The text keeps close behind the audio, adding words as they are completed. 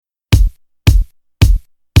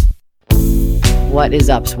What is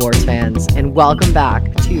up, sports fans? And welcome back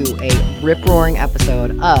to a rip-roaring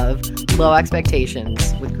episode of Low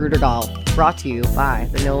Expectations with Gruder Golf, brought to you by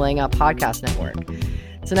the No Laying Up Podcast Network.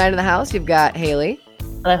 Tonight in the house, you've got Haley.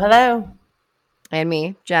 Hello. And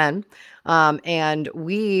me, Jen. And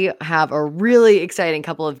we have a really exciting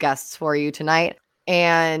couple of guests for you tonight.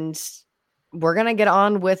 And we're going to get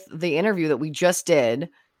on with the interview that we just did.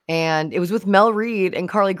 And it was with Mel Reid and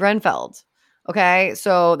Carly Grenfeld. Okay,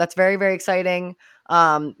 so that's very, very exciting.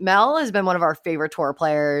 Mel has been one of our favorite tour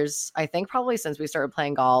players, I think probably since we started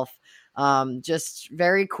playing golf. Just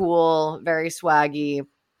very cool, very swaggy,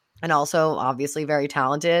 and also obviously very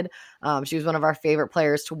talented. She was one of our favorite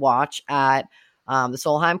players to watch at the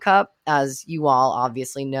Solheim Cup, as you all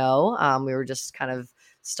obviously know. We were just kind of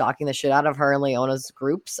stalking the shit out of her and Leona's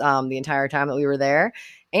groups the entire time that we were there.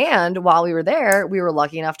 And while we were there, we were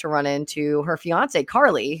lucky enough to run into her fiance,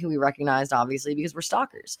 Carly, who we recognized, obviously, because we're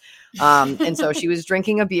stalkers. And so she was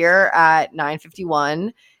drinking a beer at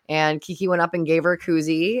 9:51, and Kiki went up and gave her a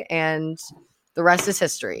koozie, and the rest is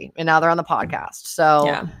history. And now they're on the podcast.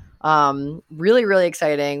 So really, really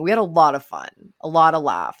exciting. We had a lot of fun, a lot of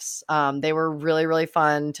laughs. They were really, really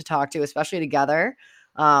fun to talk to, especially together.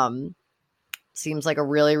 Seems like a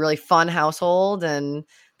really, really fun household, and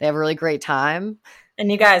they have a really great time. And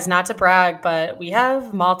you guys, not to brag, but we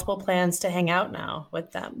have multiple plans to hang out now with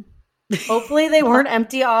them. Hopefully they weren't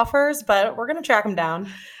empty offers, but we're going to track them down.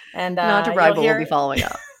 And not to brag, but we'll be following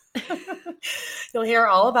up. You'll hear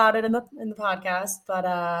all about it in the podcast. But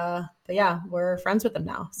yeah, we're friends with them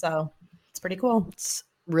now. So it's pretty cool. It's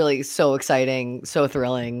really so exciting, so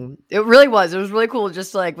thrilling. It really was. It was really cool.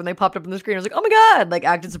 Just like when they popped up on the screen, I was like, oh my God, like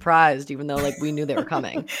acted surprised, even though like we knew they were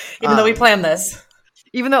coming. Even though we planned this.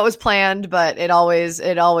 Even though it was planned, but it always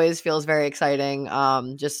feels very exciting.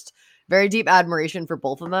 Just very deep admiration for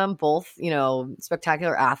both of them, both, you know,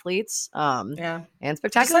 spectacular athletes, and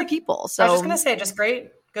spectacular people. So I was just going to say, just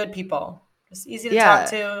great, good people, just easy to talk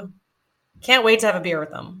to. Can't wait to have a beer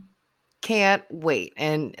with them. Can't wait.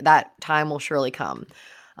 And that time will surely come.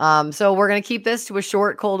 So we're going to keep this to a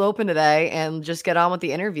short cold open today and just get on with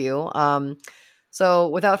the interview. So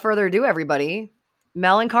without further ado, everybody,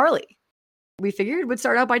 Mel and Carly. We figured we'd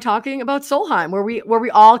start out by talking about Solheim, where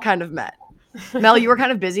we all kind of met. Mel, you were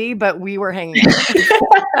kind of busy, but we were hanging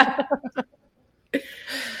out.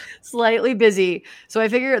 Slightly busy. So I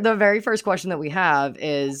figured the very first question that we have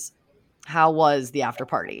is, how was the after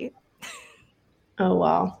party? Oh,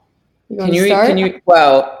 wow. Can you,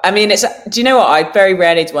 well, I mean, do you know what? I very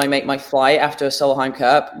rarely do I make my flight after a Solheim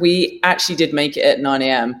Cup. We actually did make it at 9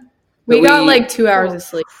 a.m. We got like 2 hours of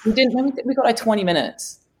sleep. We got like 20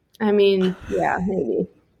 minutes. I mean, yeah, maybe.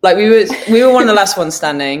 Like we were one of the last ones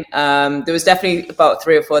standing. There was definitely about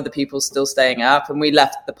 3 or 4 other people still staying up, and we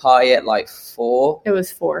left the party at like 4. It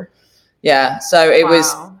was 4. Yeah, so it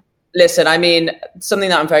was. Listen, I mean, something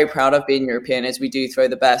that I'm very proud of being European is we do throw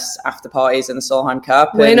the best after parties in the Solheim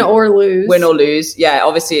Cup. Win or lose. Yeah,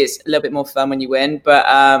 obviously it's a little bit more fun when you win, but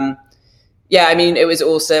yeah, I mean, it was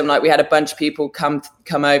awesome. Like we had a bunch of people come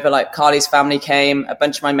over. Like Carly's family came, a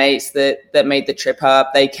bunch of my mates that made the trip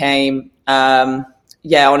up, they came.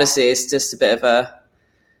 Yeah, honestly, it's just a bit of a.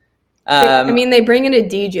 I mean, they bring in a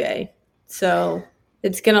DJ, so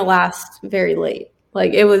it's gonna last very late.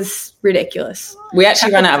 Like it was ridiculous. We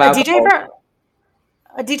actually ran out of alcohol.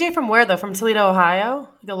 A DJ from where though? From Toledo, Ohio?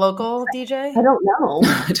 The local DJ? I don't know.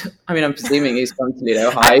 I mean, I'm presuming he's from Toledo,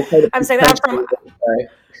 Ohio. I'm saying that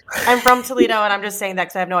I'm from Toledo, and I'm just saying that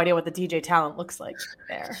because I have no idea what the DJ talent looks like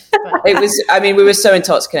there. But. It was. I mean, we were so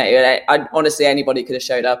intoxicated. Honestly, anybody could have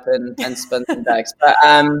showed up and spun some bags. But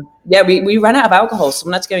yeah, we ran out of alcohol, so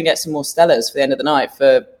we had to go and get some more Stellas for the end of the night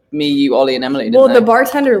for me, you, Ollie, and Emily. Well, the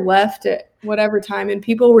bartender left at whatever time, and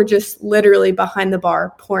people were just literally behind the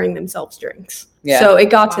bar pouring themselves drinks. Yeah. So it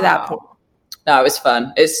got to that point. No, it was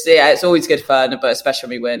fun. It's always good fun, but especially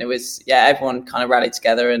when we win, it was everyone kind of rallied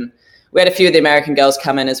together, and we had a few of the American girls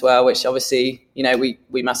come in as well, which obviously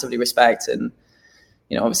we massively respect, and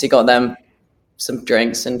obviously got them some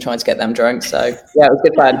drinks and tried to get them drunk. So yeah, it was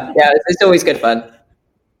good fun. Yeah, it's always good fun.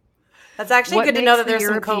 That's actually good to know that there's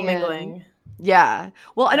some commingling. Yeah.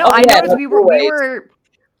 Well, I know. I noticed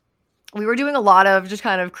we were doing a lot of just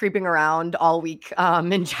kind of creeping around all week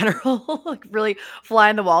in general, like really fly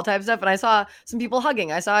in the wall type stuff. And I saw some people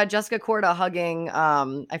hugging. I saw Jessica Korda hugging.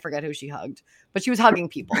 I forget who she hugged, but she was hugging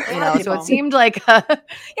people, so it seemed like,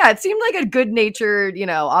 it seemed like a good natured,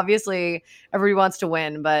 obviously everybody wants to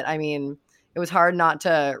win, but I mean, it was hard not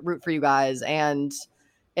to root for you guys. And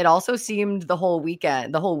it also seemed the whole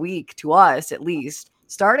week to us, at least,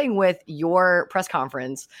 starting with your press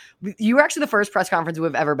conference. You were actually the first press conference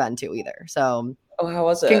we've ever been to either. So oh, how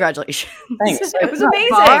was it? Congratulations. Thanks. It was amazing.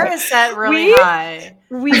 The bar is set really high.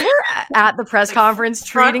 We were at the press conference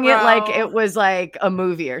treating it like it was like a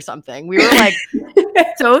movie or something. We were like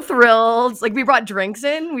so thrilled. Like we brought drinks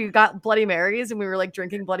in. We got Bloody Marys and we were like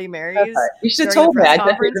drinking Bloody Marys. Perfect. You should have told me.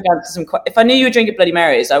 If I knew you were drinking Bloody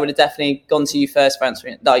Marys, I would have definitely gone to you first for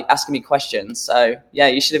answering, like asking me questions. So yeah,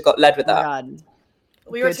 you should have got led with that. God.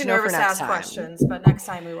 We were too nervous to ask questions, but next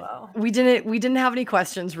time we will. We didn't have any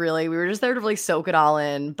questions really. We were just there to really soak it all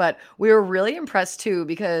in. But we were really impressed too,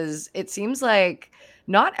 because it seems like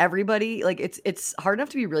not everybody, like it's hard enough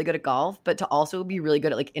to be really good at golf, but to also be really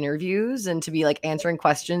good at like interviews and to be like answering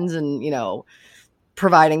questions and, you know,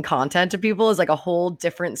 providing content to people is like a whole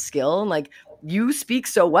different skill. And like you speak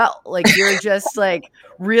so well. Like you're just like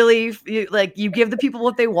really like you give the people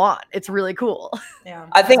what they want. It's really cool. Yeah.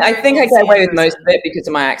 I think I get away with most of it because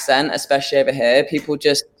of my accent, especially over here. People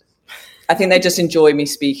just, I think they just enjoy me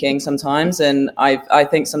speaking sometimes. And I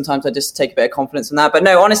think sometimes I just take a bit of confidence in that. But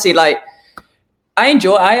no, honestly, like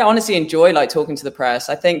I honestly enjoy like talking to the press.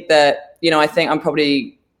 I think that, you know, I think I'm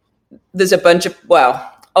probably, there's a bunch of, well,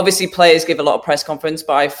 obviously players give a lot of press conference,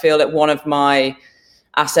 but I feel that one of my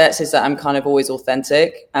assets is that I'm kind of always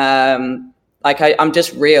authentic. Like I'm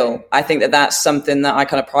just real. I think that that's something that I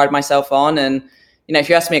kind of pride myself on. And, you know, if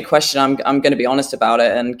you ask me a question, I'm going to be honest about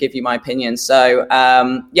it and give you my opinion. So,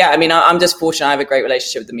 yeah, I mean, I'm just fortunate. I have a great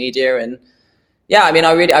relationship with the media, and yeah, I mean,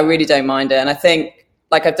 I really don't mind it. And I think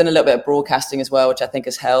like I've done a little bit of broadcasting as well, which I think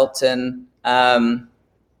has helped. And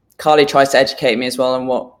Carly tries to educate me as well on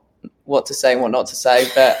what to say and what not to say.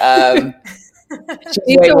 But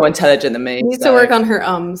she's way more intelligent than me. Needs to work on her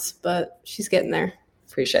but she's getting there.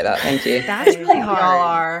 Appreciate that. Thank you. That's really hard. We all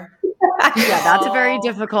are. Yeah, that's a very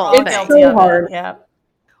difficult It's thing. so hard. Yeah.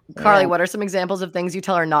 Carly, what are some examples of things you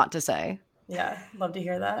tell her not to say? Yeah. Love to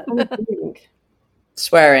hear that.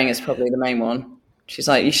 Swearing is probably the main one. She's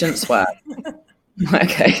like, you shouldn't swear.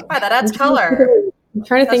 Okay. Wow, that adds color. I'm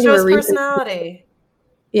trying to think of a reason. Personality.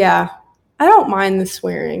 Yeah. I don't mind the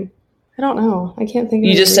swearing. I don't know. I can't think of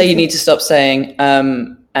You just say you reason. need to stop saying,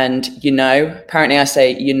 and you know. Apparently I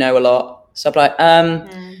say you know a lot. So I'm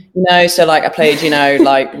like, you know, so like I played, you know,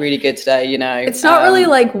 like really good today, you know. It's not really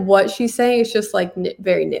like what she's saying. It's just like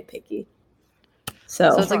very nitpicky.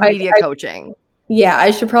 So it's like media coaching. Yeah,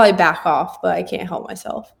 I should probably back off, but I can't help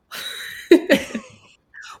myself.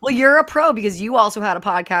 Well, you're a pro because you also had a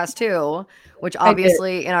podcast too, which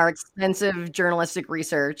obviously in our extensive journalistic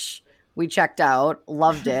research, we checked out,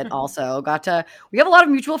 loved it also. We have a lot of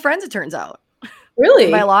mutual friends, it turns out. Really?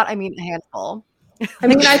 By a lot, I mean a handful. I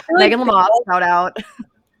mean, I feel Megan like Lamotte, shout out.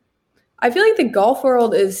 I feel like the golf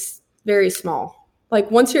world is very small.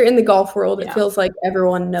 Like once you're in the golf world, it feels like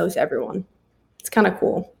everyone knows everyone. It's kind of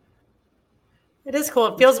cool. It is cool.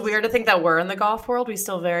 It feels weird to think that we're in the golf world. We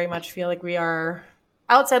still very much feel like we are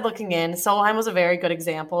outside looking in. Solheim was a very good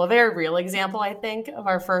example, a very real example, I think, of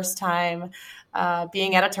our first time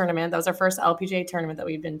being at a tournament. That was our first LPGA tournament that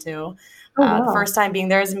we've been to. The first time being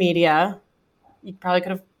there as media. You probably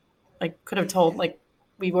could have told, like,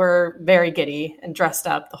 we were very giddy and dressed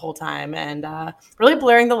up the whole time and really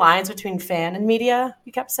blurring the lines between fan and media,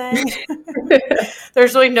 we kept saying.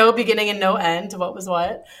 There's really no beginning and no end to what was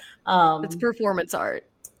what. It's performance art.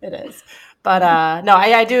 It is. But no,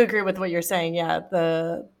 I do agree with what you're saying. Yeah,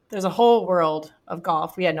 there's a whole world of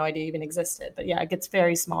golf we had no idea even existed. But yeah, it gets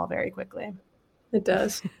very small very quickly. It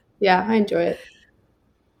does. Yeah, I enjoy it.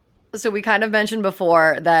 So we kind of mentioned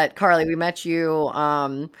before that, Carly, we met you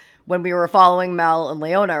when we were following Mel and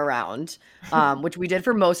Leona around, which we did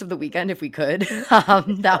for most of the weekend if we could.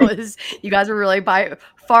 That was, you guys were really by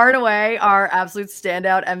far and away our absolute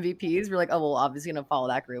standout MVPs. We're like, oh, well, obviously going to follow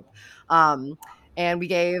that group. And we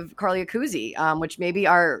gave Carly a koozie, which maybe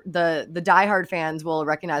the diehard fans will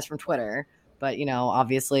recognize from Twitter. But, you know,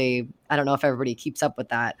 obviously, I don't know if everybody keeps up with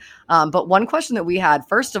that. But one question that we had,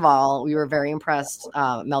 first of all, we were very impressed,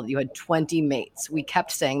 Mel, that you had 20 mates. We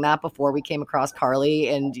kept saying that before we came across Carly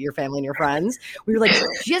and your family and your friends. We were like,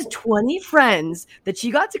 she has 20 friends that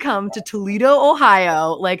she got to come to Toledo,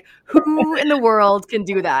 Ohio. Like, who in the world can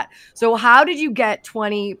do that? So how did you get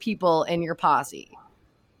 20 people in your posse?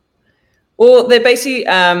 Well, they're basically...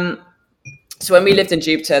 So when we lived in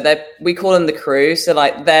Jupiter, we call them the crew. So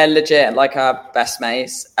like they're legit like our best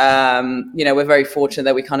mates. You know, we're very fortunate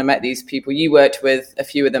that we kind of met these people. You worked with a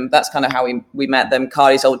few of them. That's kind of how we met them.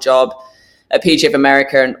 Carly's old job at PGA of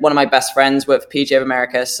America, and one of my best friends worked for PGA of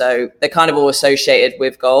America. So they're kind of all associated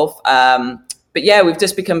with golf. But yeah, we've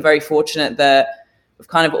just become very fortunate that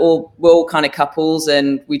we're all kind of couples,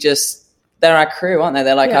 and they're our crew, aren't they?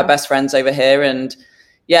 They're like our best friends over here. And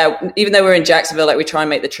yeah, even though we're in Jacksonville, like we try and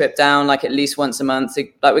make the trip down like at least once a month. So,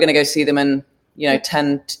 like we're going to go see them in,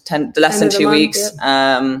 10 less than 2 weeks.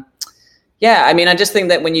 Yeah. I mean, I just think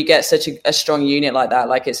that when you get such a strong unit like that,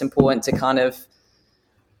 like it's important to kind of,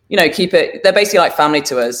 keep it. They're basically like family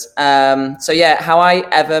to us. So yeah, how I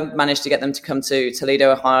ever managed to get them to come to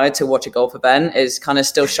Toledo, Ohio to watch a golf event is kind of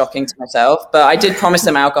still shocking to myself. But I did promise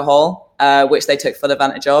them alcohol, which they took full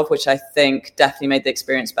advantage of, which I think definitely made the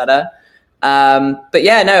experience better. But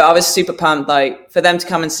yeah, no, I was super pumped, like for them to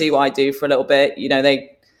come and see what I do for a little bit.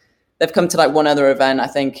 They've come to like one other event, I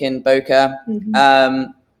think, in Boca.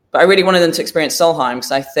 But I really wanted them to experience Solheim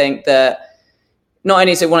because I think that not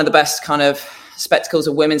only is it one of the best kind of spectacles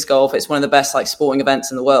of women's golf, it's one of the best like sporting events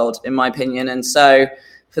in the world, in my opinion. And so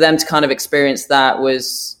for them to kind of experience that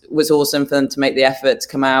was awesome, for them to make the effort to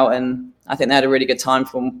come out. And I think they had a really good time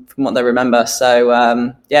from what they remember. So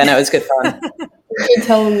yeah, no, it was good fun. You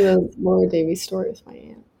tell them the Laura Davies story with my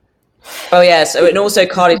aunt. Oh yeah, so and also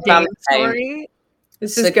Carly's family story.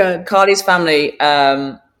 This is good. Carly's family,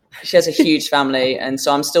 she has a huge family, and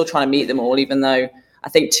so I'm still trying to meet them all, even though I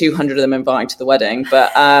think 200 of them are inviting to the wedding.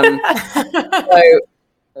 But so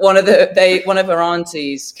one of her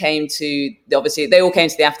aunties came to obviously they all came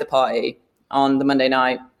to the after party on the Monday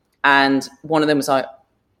night, and one of them was like,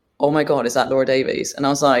 "Oh my God, is that Laura Davies?" And I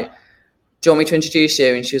was like, "Do you want me to introduce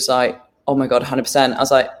you?" And she was like, "Oh my God, 100%. I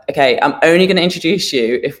was like, "Okay, I'm only going to introduce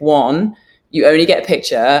you if one, you only get a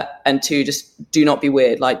picture, and two, just do not be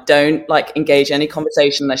weird. Like, don't like engage any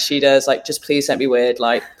conversation unless she does. Like, just please don't be weird.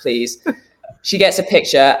 Like, please." She gets a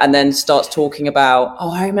picture and then starts talking about,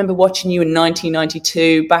 "Oh, I remember watching you in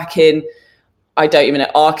 1992 back in, I don't even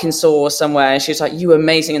know, Arkansas or somewhere." And she was like, "You were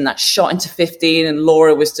amazing in that shot into 15." And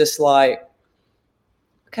Laura was just like,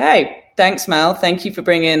 "Okay, thanks, Mel. Thank you for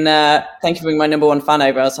bringing my number one fan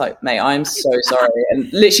over." I was like, "Mate, I'm so sorry."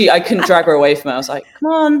 And literally, I couldn't drag her away from her. I was like,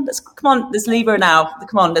 come on, let's leave her now.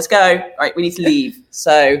 Come on, let's go. All right, we need to leave.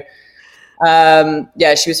 So,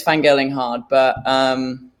 yeah, she was fangirling hard,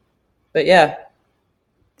 but yeah.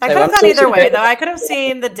 I could have gone either way, though. I could have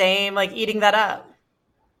seen the Dame like eating that up.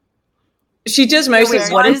 She does most of the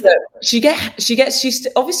time. She's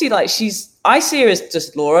obviously like I see her as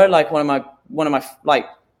just Laura, like one of my like.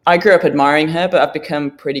 I grew up admiring her, but I've become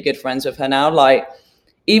pretty good friends with her now. Like,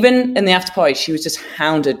 even in the after party, she was just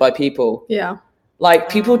hounded by people. Yeah. Like,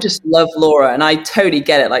 people just love Laura, and I totally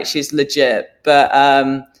get it. Like, she's legit. But,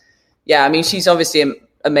 yeah, I mean, she's obviously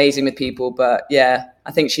amazing with people. But, yeah,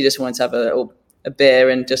 I think she just wanted to have a beer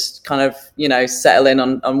and just kind of, settle in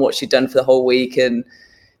on what she'd done for the whole week and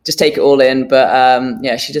just take it all in. But,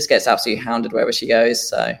 yeah, she just gets absolutely hounded wherever she goes.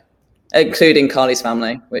 So, including Carly's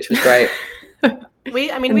family, which was great. We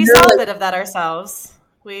saw a bit of that ourselves.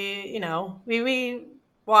 We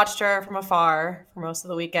watched her from afar for most of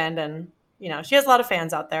the weekend, and she has a lot of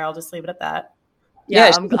fans out there. I'll just leave it at that.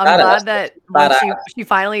 Yeah, I'm glad that she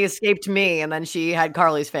finally escaped me, and then she had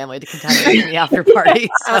Carly's family to contend with in the after party.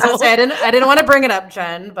 So. I was gonna say I didn't want to bring it up,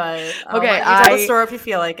 Jen, but okay, I'll tell the story if you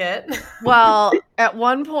feel like it. Well, at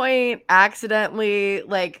one point, accidentally,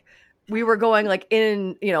 like. We were going like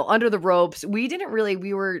in, under the ropes. We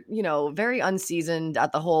were, very unseasoned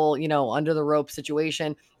at the whole, under the rope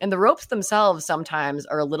situation. And the ropes themselves sometimes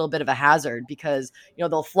are a little bit of a hazard because,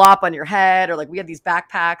 they'll flop on your head, or like we had these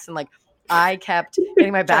backpacks and like I kept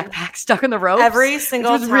getting my backpack stuck in the rope every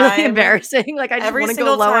single time. It was really embarrassing. Like I just wouldn't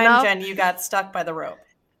go low enough. Jen, you got stuck by the rope.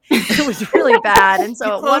 It was really bad. And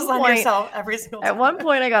so at one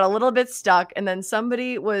point I got a little bit stuck, and then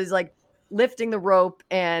somebody was like lifting the rope,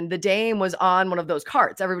 and the Dame was on one of those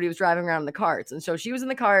carts. Everybody was driving around in the carts. And so she was in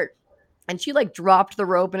the cart, and she like dropped the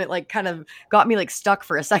rope, and it like kind of got me like stuck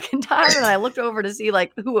for a second time. And I looked over to see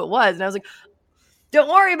like who it was. And I was like, "Don't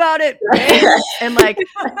worry about it." And like,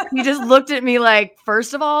 he just looked at me like,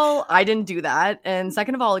 first of all, I didn't do that. And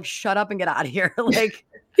second of all, like, shut up and get out of here. Like,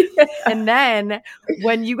 and then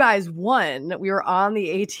when you guys won, we were on the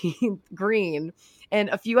 18th green, and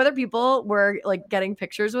a few other people were like getting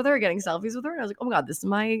pictures with her, getting selfies with her. And I was like, "Oh my God, this is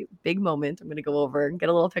my big moment. I'm going to go over and get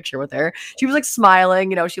a little picture with her." She was like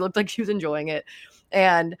smiling, she looked like she was enjoying it.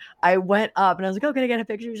 And I went up and I was like, "Oh, can I get a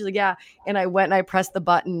picture?" She's like, "Yeah." And I went and I pressed the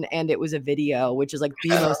button, and it was a video, which is like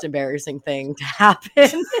the most embarrassing thing to happen.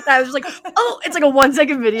 And I was just like, "Oh," it's like a 1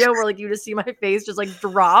 second video where like you just see my face just like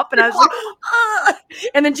drop. And I was like, "Ah."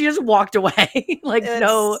 And then she just walked away. Like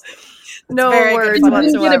no words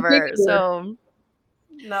whatsoever. So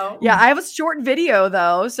no. Yeah, I have a short video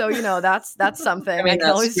though, so that's something. I can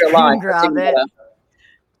always grab it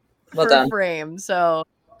well done. Frame. So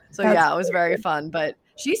yeah, it was very fun. But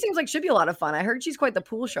she seems like she'd be a lot of fun. I heard she's quite the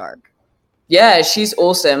pool shark. Yeah, she's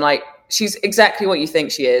awesome. Like she's exactly what you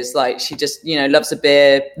think she is. Like, she just, you know, loves a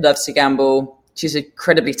beer, loves to gamble. She's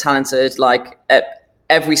incredibly talented, like at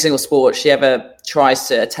every single sport she ever tries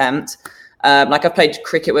to attempt. Like, I've played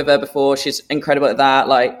cricket with her before. She's incredible at that.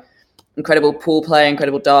 Like, incredible pool player,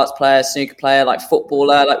 incredible darts player, snooker player, like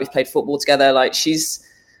footballer. Like, we've played football together. Like, she's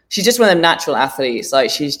just one of them natural athletes. Like,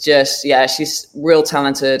 she's just, she's real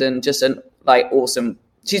talented and just like awesome.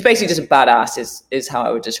 She's basically just a badass is how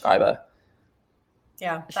I would describe her.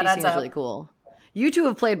 Yeah, she seems really cool. You two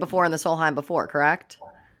have played before in the Solheim before, correct?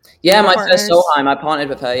 Yeah, my first Solheim, I partnered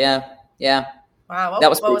with her. Yeah. Wow,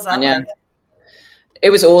 what was that fun, like? It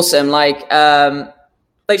was awesome. Like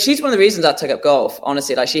she's one of the reasons I took up golf,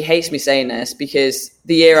 honestly. Like, she hates me saying this because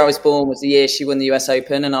the year I was born was the year she won the US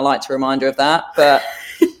Open, and I like to remind her of that. But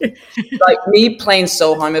like, me playing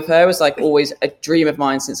Solheim with her was like always a dream of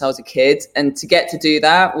mine since I was a kid. And to get to do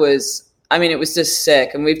that was, I mean, it was just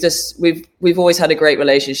sick. And we've always had a great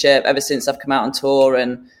relationship ever since I've come out on tour.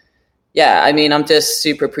 And yeah, I mean, I'm just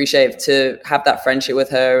super appreciative to have that friendship with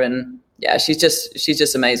her. And yeah, she's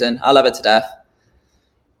just amazing. I love her to death.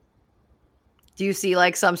 Do you see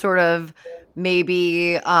like some sort of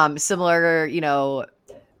maybe similar, you know,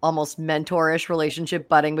 almost mentorish relationship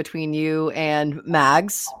budding between you and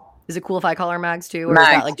Mags? Is it cool if I call her Mags too? Or Mags,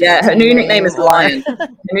 is that like yeah, her new nickname is Lion. Her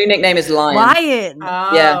new nickname is Lion. Lion.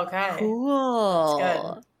 Oh, yeah. Okay. Cool. That's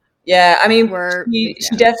good. Yeah, I mean,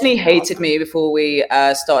 she definitely hated me before we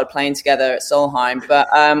started playing together at Solheim, but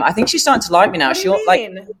I think she's starting to like me now.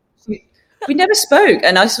 We never spoke,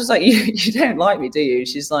 and I just was like, "You don't like me, do you?"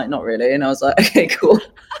 She's like, "Not really," and I was like, "Okay, cool." Wait,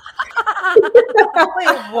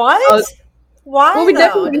 what? Why? Well, we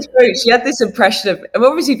never really spoke. She had this impression of, we're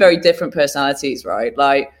obviously very different personalities, right?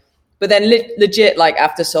 Like, but then legit, like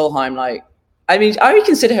after Solheim, like, I mean, I would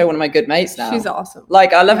consider her one of my good mates now. She's awesome.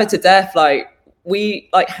 Like, I love her to death. Like, we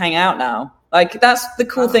like hang out now. Like, that's the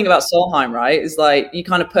cool thing about Solheim, right? Is like, you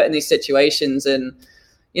kind of put in these situations, and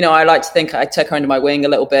you know, I like to think I took her under my wing a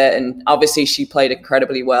little bit, and obviously she played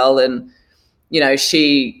incredibly well. And, you know,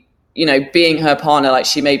 she, you know, being her partner, like,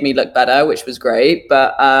 she made me look better, which was great.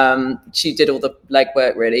 But she did all the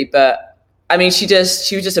legwork really. But I mean, she was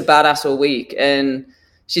just a badass all week. And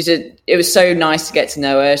it was so nice to get to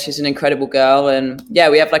know her. She's an incredible girl. And yeah,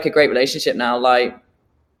 we have like a great relationship now. Like,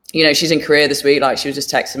 you know, she's in Korea this week. Like, she was just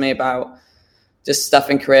texting me about just stuff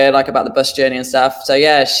in Korea, like about the bus journey and stuff. So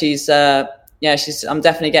yeah, I'm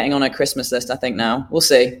definitely getting on her Christmas list, I think, now. We'll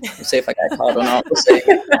see. We'll see if I get a card or not. We'll see.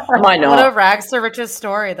 I might not. What a rags to riches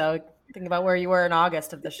story, though. Think about where you were in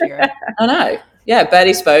August of this year. I know. Yeah,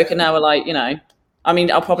 barely spoke, and now we're like, you know, I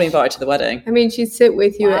mean, I'll probably invite her to the wedding. I mean, she'd sit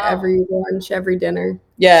with you at every lunch, every dinner.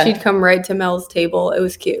 Yeah. She'd come right to Mel's table. It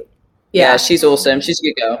was cute. Yeah, she's awesome. She's a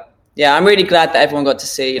good girl. Yeah, I'm really glad that everyone got to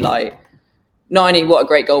see, like, not only what a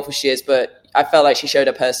great golfer she is, but I felt like she showed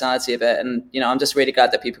her personality a bit. And, you know, I'm just really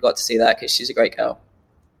glad that people got to see that because she's a great girl.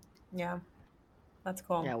 Yeah, that's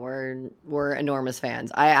cool. Yeah, we're enormous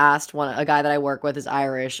fans. I asked a guy that I work with is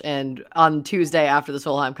Irish, and on Tuesday after the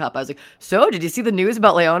Solheim Cup, I was like, "So, did you see the news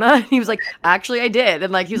about Leona?" And he was like, "Actually, I did."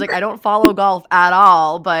 And like, he was like, "I don't follow golf at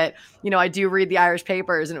all, but you know, I do read the Irish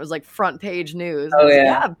papers," and it was like front page news. Oh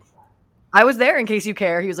yeah. I was there in case you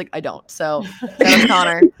care. He was like, "I don't." So, that was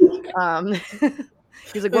Connor.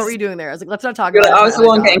 He's like, "What were you doing there?" I was like, "Let's not talk about it." I was the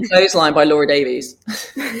one getting clotheslined by Laura Davies.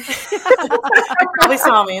 Probably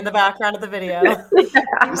saw me in the background of the video. You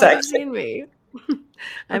might have seen me.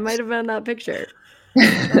 I might have been in that picture.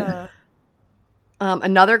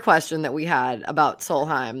 Another question that we had about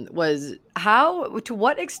Solheim was to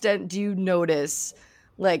what extent do you notice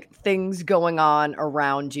like things going on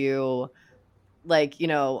around you? Like, you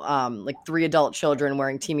know, like 3 adult children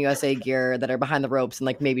wearing Team USA gear that are behind the ropes and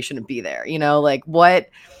like maybe shouldn't be there, you know, like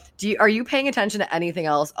are you paying attention to anything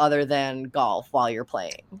else other than golf while you're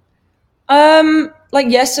playing? Like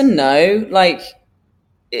yes and no. Like,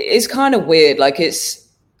 it's kind of weird. Like,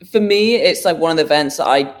 for me, it's like one of the events that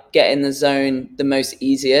I get in the zone the most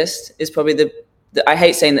easiest is probably I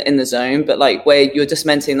hate saying that in the zone, but like where you're just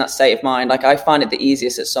maintaining that state of mind. Like, I find it the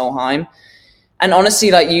easiest at Solheim. And honestly,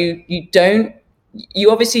 like you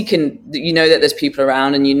obviously you know that there's people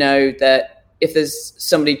around, and you know that if there's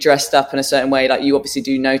somebody dressed up in a certain way, like you obviously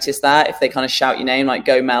do notice that if they kind of shout your name, like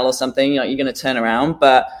go Mel or something, like you're going to turn around.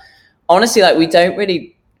 But honestly, like we don't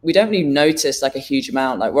really notice like a huge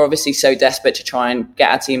amount. Like, we're obviously so desperate to try and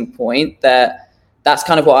get our team point that's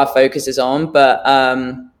kind of what our focus is on. But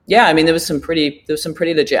yeah, I mean, there was some pretty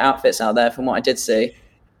legit outfits out there from what I did see.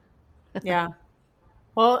 Yeah.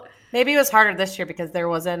 Well, maybe it was harder this year because there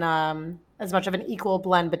wasn't as much of an equal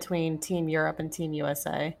blend between Team Europe and Team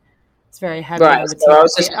USA. It's very heavy. Right. So I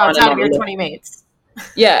was just outside of your 20 mates.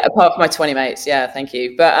 Yeah, apart from my 20 mates. Yeah, thank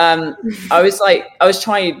you. But I was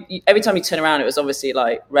trying, every time you turn around, it was obviously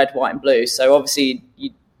like red, white, and blue. So obviously,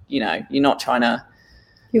 you know, you're not trying to.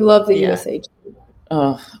 You love the USA.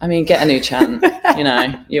 Oh, I mean, get a new chant. You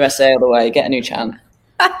know, USA all the way, get a new chant.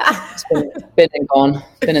 It's been and gone,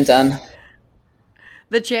 been and done.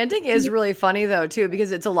 The chanting is really funny though, too,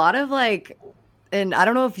 because it's a lot of like, and I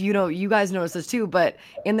don't know if you guys notice this too, but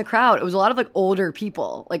in the crowd, it was a lot of like older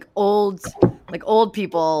people, like old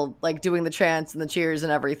people, like doing the chants and the cheers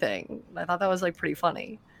and everything. I thought that was like pretty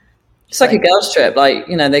funny. It's like a girls' trip. Like,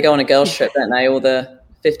 you know, they go on a girls' trip, don't they? All the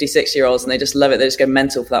 56-year-olds, and they just love it. They just go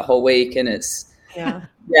mental for that whole week. And it's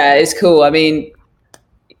cool. I mean,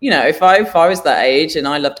 you know, if I was that age and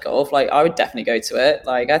I loved golf, like I would definitely go to it.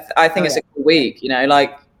 Like, I think it's a cool week, you know,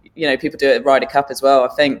 like, you know, people do it at Ryder Cup as well. I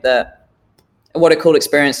think that what a cool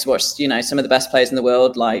experience to watch, you know, some of the best players in the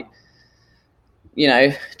world, like, you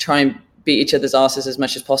know, try and beat each other's asses as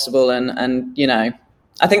much as possible. And, you know,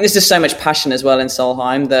 I think there's just so much passion as well in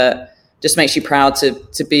Solheim that just makes you proud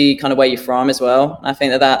to be kind of where you're from as well. I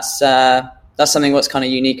think that's something what's kind of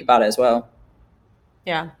unique about it as well.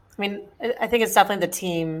 Yeah. I mean, I think it's definitely the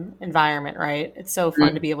team environment, right? It's so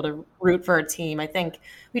fun to be able to root for a team. I think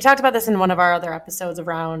we talked about this in one of our other episodes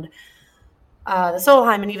around the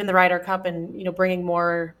Solheim and even the Ryder Cup, and, you know, bringing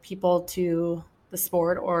more people to the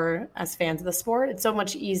sport or as fans of the sport. It's so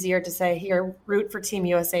much easier to say, here, root for Team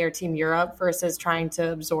USA or Team Europe versus trying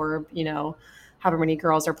to absorb, you know, however many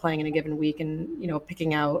girls are playing in a given week and, you know,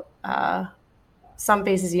 picking out some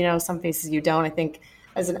faces, you know, some faces you don't. I think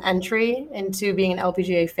as an entry into being an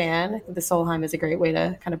LPGA fan, I think the Solheim is a great way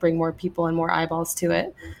to kind of bring more people and more eyeballs to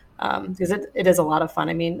it. Because it is a lot of fun.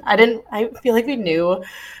 I mean, I feel like we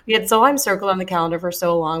had Solheim circled on the calendar for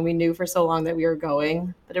so long. We knew for so long that we were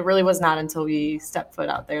going, but it really was not until we stepped foot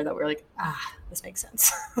out there that we were like, this makes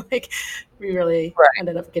sense. Like, we really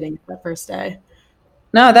ended up getting that first day.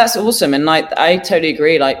 No, that's awesome. And like, I totally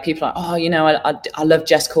agree. Like, people are like, oh, you know, I love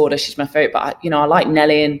Jess Corder. She's my favorite, but I like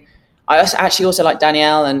Nelly, and I actually also like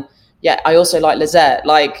Danielle, and I also like Lizette.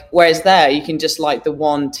 Like, whereas there, you can just like the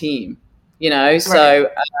one team. You know, so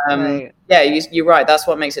you're right. That's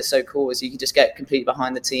what makes it so cool, is you can just get completely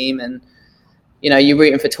behind the team, and, you know, you're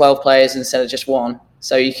rooting for 12 players instead of just one.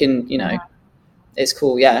 So you can, you know, it's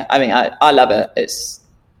cool. Yeah, I mean, I love it. It's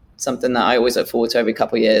something that I always look forward to every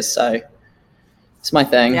couple of years. So it's my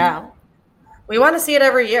thing. Yeah, we want to see it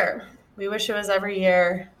every year. We wish it was every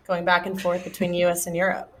year, going back and forth between US and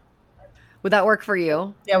Europe. Would that work for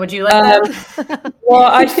you? Yeah, would you like that? Well,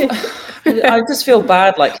 I just feel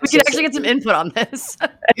bad. Like, we can actually get some input on this.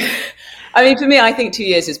 I mean, for me, I think 2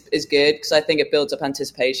 years is good, because I think it builds up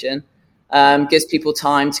anticipation, gives people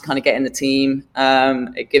time to kind of get in the team.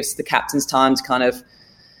 It gives the captains time to kind of,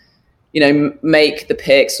 you know, make the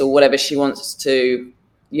picks or whatever she wants to,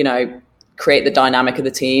 you know, create the dynamic of the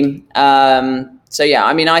team. So, yeah,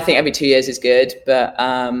 I mean, I think every 2 years is good, but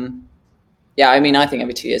I mean, I think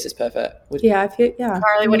every 2 years is perfect.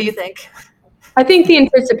 Carly, what do you think? I think the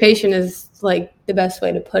anticipation is like the best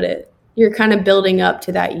way to put it. You're kind of building up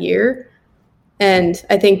to that year. And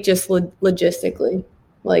I think just logistically,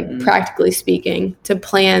 like practically speaking, to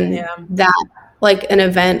plan that, like an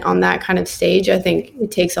event on that kind of stage, I think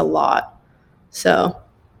it takes a lot. So,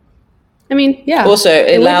 I mean, yeah. Also,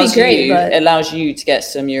 it allows you to get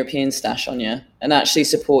some European stash on you and actually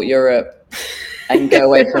support Europe and go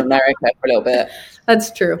away from America for a little bit.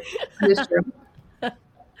 That's true. That is true.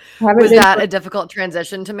 Was that a difficult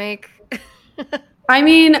transition to make? I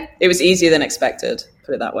mean, it was easier than expected,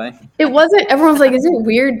 put it that way. It wasn't. Everyone's like, is it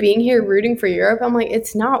weird being here rooting for Europe? I'm like,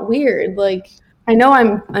 it's not weird. Like, I know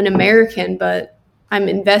I'm an American, but I'm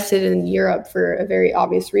invested in Europe for a very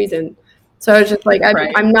obvious reason. So I was just like,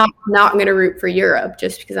 I'm not going to root for Europe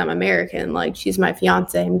just because I'm American. Like, she's my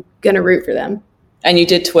fiance. I'm going to root for them. And you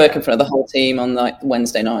did twerk in front of the whole team on like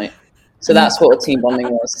Wednesday night. So that's what a team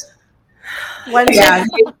bonding was. Wednesday? Yeah.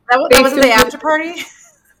 That wasn't the after party?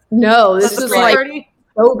 No, this was like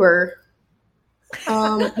sober.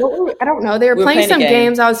 I don't know. They were playing some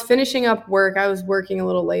games. I was finishing up work. I was working a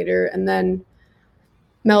little later. And then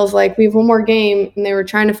Mel's like, we have one more game. And they were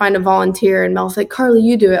trying to find a volunteer. And Mel's like, Carly,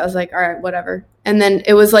 you do it. I was like, all right, whatever. And then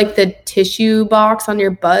it was like the tissue box on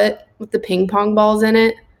your butt with the ping pong balls in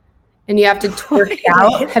it. And you have to twerk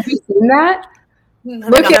out. Have you seen that?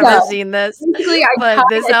 I've never seen this. But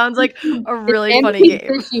this sounds like a really funny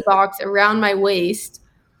game. Tissue box around my waist,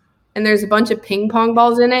 and there's a bunch of ping pong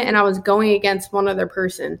balls in it, and I was going against one other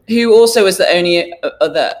person who also was the only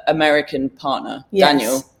other American partner,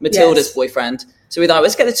 Daniel, Matilda's boyfriend. So we thought,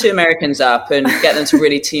 let's get the two Americans up and get them to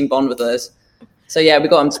really team bond with us. So yeah, we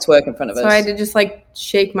got them to twerk in front of us. So I had to just like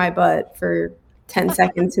shake my butt for 10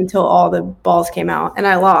 seconds until all the balls came out, and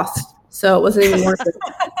I lost. So it wasn't even worth it.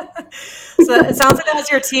 So it sounds like that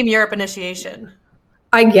was your Team Europe initiation.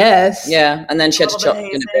 I guess. Yeah, and then she had to chop in a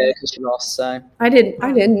bit because she lost. So I didn't.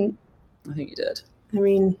 I think you did. I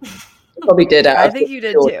mean, you probably did. I think you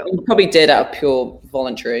did too. You probably did out of pure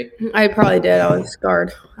voluntary. I probably did. I was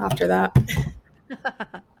scarred after that.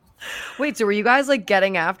 Wait, so were you guys like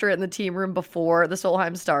getting after it in the team room before the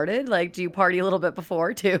Solheim started? Like, do you party a little bit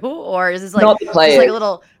before too, or is this like not the players? Just like a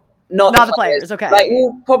little, not the players. Okay, like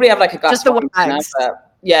we'll probably have like a glass just the wags.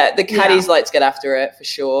 Yeah, the caddies like to get after it for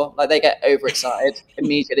sure. Like they get overexcited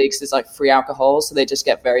immediately because there's like free alcohol, so they just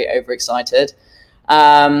get very overexcited.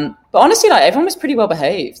 But honestly, like everyone was pretty well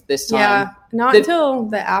behaved this time. Yeah, not until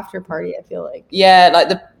the after party, I feel like. Yeah, like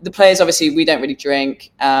the players, obviously, we don't really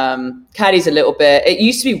drink. Caddies a little bit. It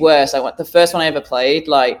used to be worse. Like the first one I ever played,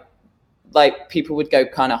 like people would go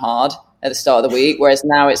kind of hard at the start of the week, whereas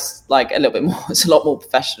now it's like a little bit more. It's a lot more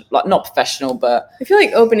professional. Like not professional, but I feel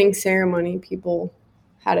like opening ceremony people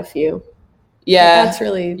had a few. Yeah, but that's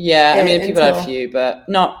really I mean, people had a few, but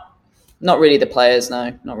not really the players.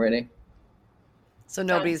 No, not really. So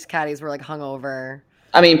nobody's caddies were like hungover.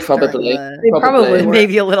 I mean, probably. They probably were.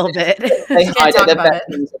 Maybe a little bit. They hide it. They're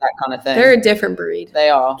veterans at that kind of thing. They're a different breed. They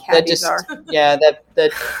are. Caddies they're just they're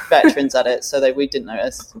veterans at it, so we didn't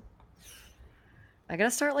notice. I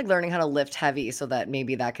gotta start like learning how to lift heavy so that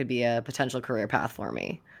maybe that could be a potential career path for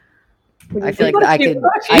me. I feel like I could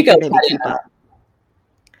maybe keep up.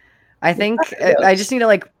 I think I just need to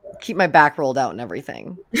like keep my back rolled out and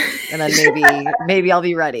everything, and then maybe I'll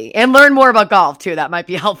be ready and learn more about golf too. That might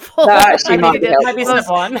be helpful. That actually might be step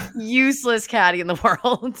one. Useless caddy in the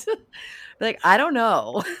world. Like I don't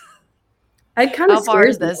know. I'd kind of. How far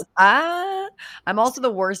is this? I'm also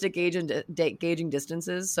the worst at gauging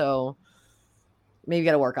distances, so maybe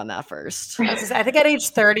got to work on that first. I think at age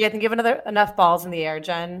 30, I think you have enough balls in the air,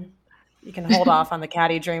 Jen. You can hold off on the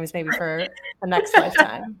caddy dreams maybe for the next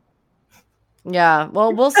lifetime. Yeah,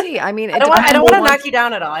 well, we'll see. I mean, I don't want to knock you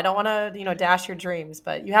down at all. I don't want to, dash your dreams,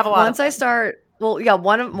 but you have a lot. Once I start,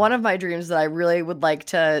 one of my dreams that I really would like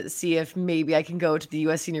to see if maybe I can go to the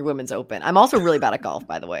U.S. Senior Women's Open. I'm also really bad at golf,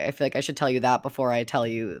 by the way. I feel like I should tell you that before I tell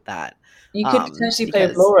you that. You could potentially play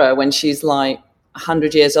with Laura when she's like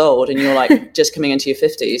 100 years old and you're like just coming into your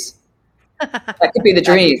 50s. That could be the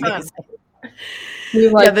dream.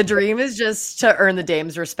 The dream is just to earn the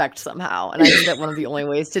dame's respect somehow. And I think that one of the only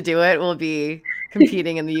ways to do it will be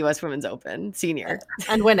competing in the U.S. Women's Open Senior.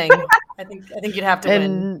 And winning. I think you'd have to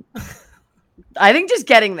win. I think just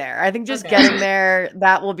getting there. Getting there,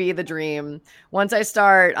 that will be the dream. Once I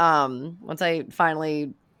start, once I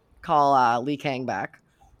finally call Lee Kang back.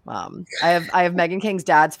 I have Megan Kang's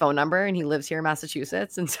dad's phone number, and he lives here in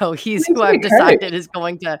Massachusetts, and so he's who I've decided is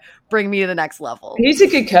going to bring me to the next level. He's a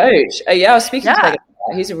good coach. I was speaking to Megan.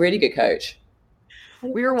 He's a really good coach.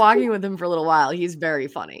 We were walking with him for a little while. He's very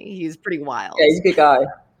funny. He's pretty wild. Yeah, he's a good guy.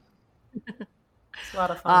 It's a lot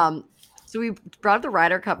of fun. So we brought up the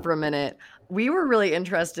Ryder Cup for a minute. We were really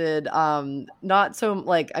interested, not so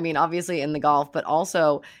like, I mean, obviously in the golf, but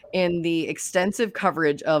also in the extensive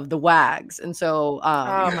coverage of the WAGs. And so,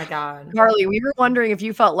 oh my God, Carly, we were wondering if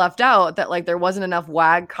you felt left out, that like there wasn't enough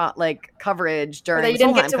WAG coverage during. That you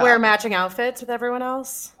didn't get to wear matching outfits with everyone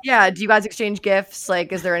else. Yeah. Do you guys exchange gifts?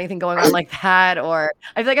 Like, is there anything going on like that? Or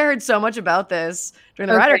I feel like I heard so much about this during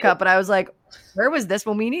the Ryder Cup, but I was like, where was this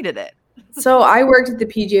when we needed it? So I worked at the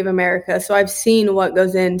PGA of America, so I've seen what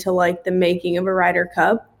goes into like the making of a Ryder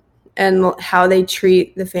Cup and how they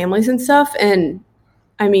treat the families and stuff. And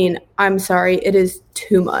I mean, I'm sorry, it is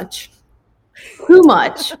too much. Too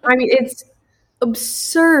much. I mean, it's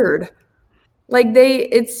absurd. Like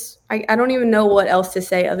I don't even know what else to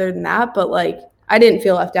say other than that, but like I didn't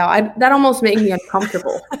feel left out. That almost made me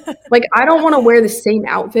uncomfortable. Like I don't want to wear the same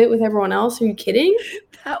outfit with everyone else. Are you kidding?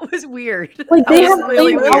 That was weird. Like they have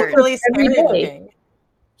really weird. Really scary looking.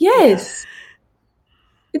 Yes.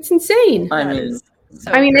 It's insane. I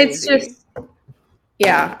mean, it's just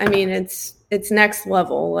I mean, it's next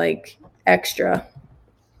level, like extra.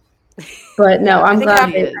 But no, I'm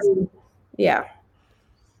glad it is. Yeah.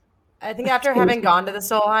 I think after having gone to the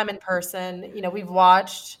Solheim in person, we've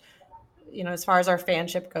watched, as far as our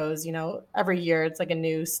fanship goes, every year it's like a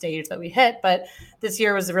new stage that we hit. But this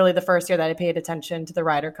year was really the first year that I paid attention to the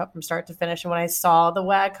Ryder Cup from start to finish. And when I saw the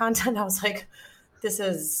WAG content, I was like, this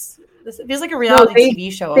feels like a reality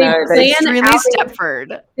TV show.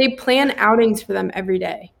 Stepford. They plan outings for them every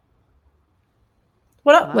day.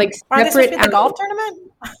 What? Like are they supposed to be the golf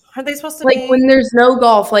tournament? Are they supposed to be? When there's no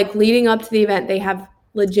golf, like leading up to the event, they have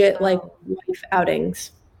legit like life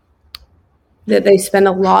outings that they spend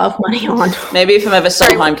a lot of money on. Maybe if I'm ever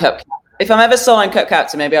Solheim Cup If I'm ever soloing Cup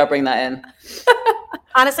captain, maybe I'll bring that in.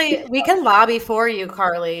 Honestly, we can lobby for you,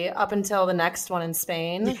 Carly, up until the next one in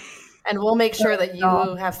Spain, and we'll make sure that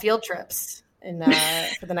you have field trips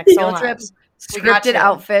for the next field trips, scripted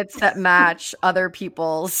outfits that match other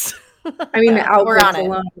people's. I mean, the outfits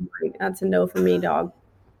alone, that's a no for me, dog.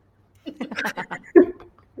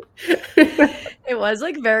 It was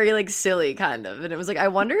like very like silly kind of, and it was like I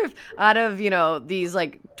wonder if out of these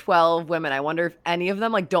like 12 women, I wonder if any of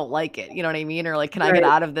them like don't like it, you know what I mean, or like can I get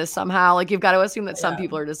out of this somehow? Like you've got to assume that some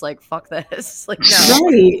people are just like fuck this, like no.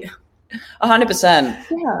 Right. 100%.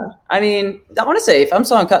 Yeah. I mean, honestly, if I'm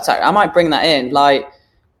soloing Cup tag, I might bring that in, like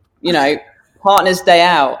partner's day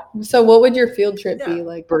out. So what would your field trip be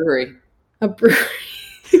like? Brewery. A brewery.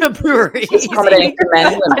 A brewery. Accommodating for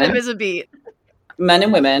men and women. Kind of is a beat. Men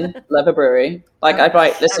and women love a brewery. Like I'd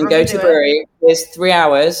like, listen, go to a brewery. There's 3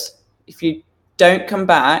 hours. If you don't come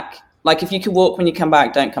back, like if you can walk when you come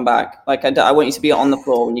back, don't come back. Like I want you to be on the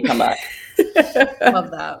floor when you come back.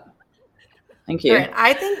 Love that. Thank you. Right.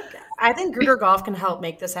 I think Gruder Golf can help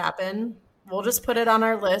make this happen. We'll just put it on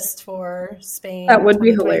our list for Spain. That would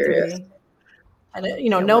be hilarious. And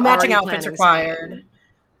no matching outfits required.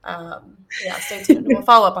 Stay tuned. We'll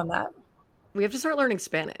follow up on that. We have to start learning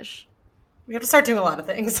Spanish. We have to start doing a lot of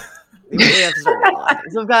things. We have to start doing a lot of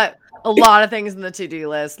things. We've got a lot of things in the to-do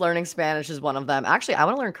list. Learning Spanish is one of them. Actually, I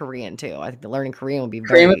want to learn Korean too. I think learning Korean would be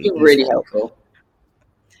really helpful.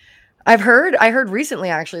 I heard recently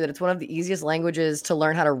actually that it's one of the easiest languages to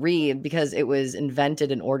learn how to read because it was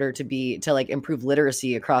invented in order to like improve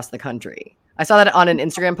literacy across the country. I saw that on an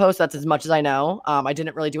Instagram post. That's as much as I know. I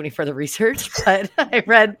didn't really do any further research, but I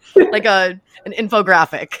read like an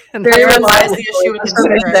infographic. And very reliable. The issue with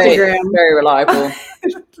Instagram. Very reliable.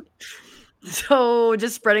 So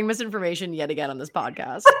just spreading misinformation yet again on this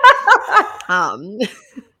podcast.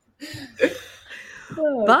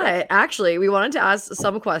 But actually, we wanted to ask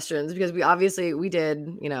some questions because we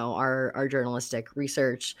did, our journalistic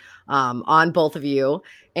research on both of you,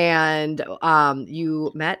 and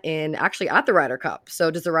you met at the Ryder Cup. So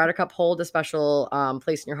does the Ryder Cup hold a special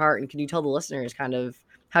place in your heart? And can you tell the listeners kind of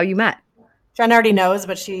how you met? Jen already knows,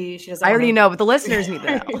 but she doesn't. I already know, but the listeners need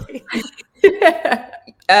to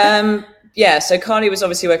know. So Carly was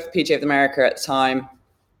obviously working for PGA of America at the time.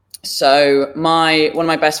 So one of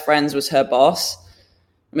my best friends was her boss.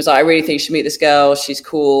 I was like, I really think you should meet this girl. She's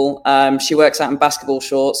cool. She works out in basketball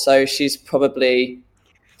shorts, so she's probably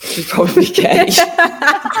gay.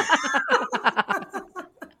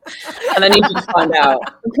 And I need you to find out.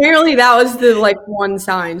 Apparently, that was the one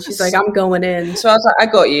sign. She's like, I'm going in. So I was like, I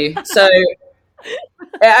got you. So it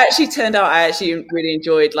actually turned out I actually really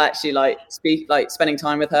enjoyed spending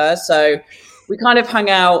time with her. So we kind of hung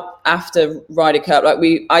out after Ryder Cup.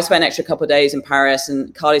 I spent an extra couple of days in Paris,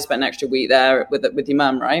 and Carly spent an extra week there with your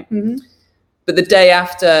mum, right? Mm-hmm. But the day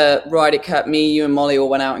after Ryder Cup, me, you, and Molly all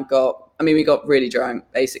went out and we got really drunk,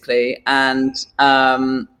 basically. And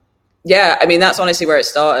that's honestly where it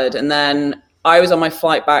started. And then I was on my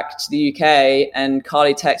flight back to the UK, and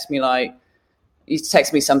Carly texted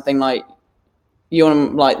me something like, "You're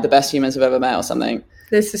like the best humans I've ever met," or something.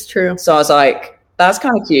 This is true. So I was like, that's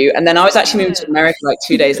kind of cute. And then I was actually moving to America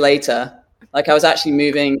 2 days later. I was actually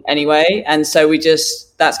moving anyway. And so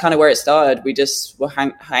that's kind of where it started. We just were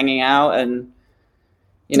hanging out and,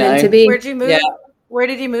 Meant to be. Where'd you move? Yeah. Where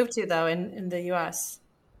did you move to though in the US?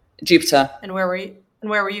 Jupiter. And where were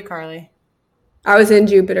you, Carly? I was in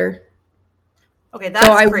Jupiter. Okay,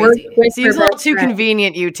 that's crazy. Seems a little too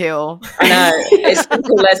convenient, you two. I know. It's a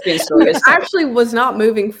cool lesbian story. I actually was not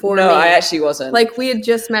moving for me. No, I actually wasn't. We had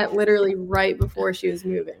just met literally right before she was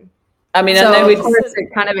moving. I mean, so of course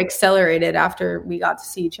it kind of accelerated after we got to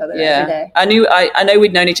see each other every day. I know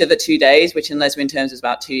we'd known each other 2 days, which in lesbian terms is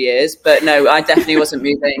about 2 years. But no, I definitely wasn't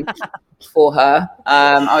moving for her.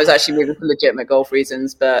 I was actually moving for legitimate golf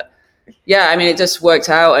reasons. But yeah, I mean, it just worked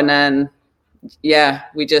out. And then,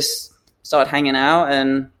 we just started hanging out,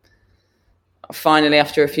 and finally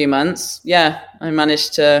after a few months I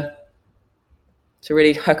managed to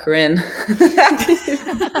really hook her in. So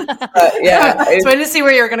I was waiting to see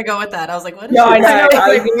where you were going to go with that. I was like, what? No, I know.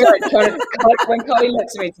 When Carly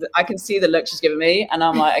looks at me, I can see the look she's giving me, and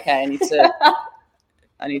I'm like, okay, I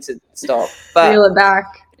need to stop. But reel it back.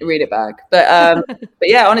 But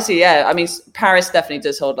honestly, I mean, Paris definitely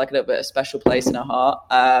does hold a little bit of a special place in her heart.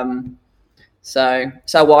 So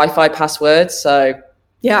Wi-Fi password. So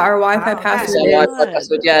our Wi-Fi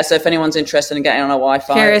password. Yeah. So if anyone's interested in getting on a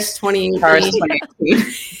Wi-Fi, Paris 2018.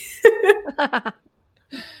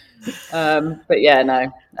 But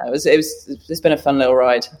it's been a fun little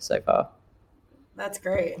ride so far. That's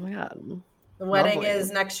great. Oh my God. The wedding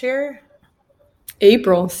is next year.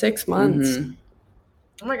 April, 6 months. Mm-hmm.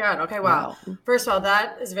 Oh my God. Okay. Wow. First of all,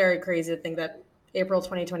 that is very crazy to think that April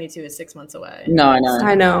 2022 is 6 months away. No,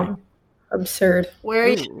 I know. Absurd. Where are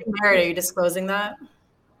you getting married? Are you disclosing that?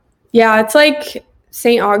 Yeah, it's like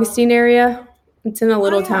St. Augustine area. It's in a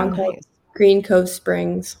little town called Green Cove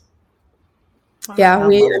Springs. Wow.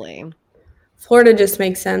 Yeah, Florida just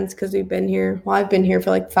makes sense because we've been here. Well, I've been here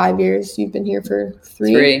for like 5 years. You've been here for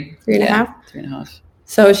three and a half. 3.5.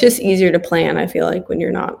 So it's just easier to plan, I feel like, when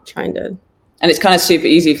you're not trying to. And it's kind of super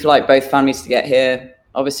easy for like both families to get here.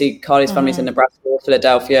 Obviously, Carly's family's in Nebraska,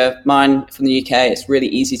 Philadelphia. Mine from the UK. It's really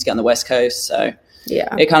easy to get on the West Coast. So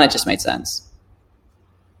yeah, it kind of just made sense.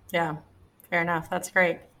 Yeah, fair enough. That's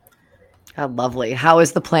great. How lovely. How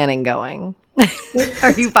is the planning going?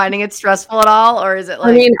 Are you finding it stressful at all, or is it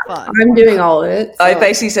like fun? I'm doing all of it. So. I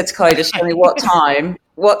basically said to Carly, just tell me what time,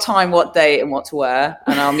 what date, and what to wear,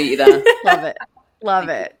 and I'll meet you there. Love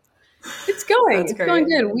it. It's going. It's going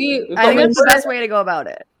good. I think that's the best way to go about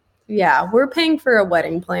it. Yeah, we're paying for a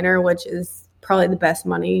wedding planner, which is probably the best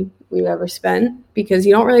money we've ever spent because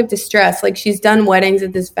you don't really have to stress. Like, she's done weddings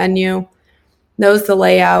at this venue, knows the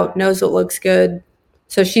layout, knows what looks good.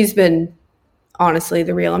 So she's been honestly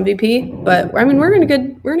the real MVP. But I mean, we're in a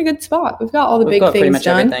good spot. We've got all the big things pretty much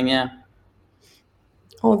done. Everything, yeah.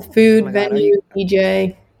 All the food, venue,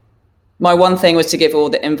 DJ. My one thing was to give all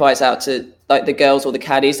the invites out to like the girls or the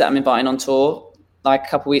caddies that I'm inviting on tour like a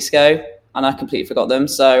couple of weeks ago, and I completely forgot them.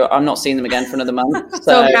 So I'm not seeing them again for another month.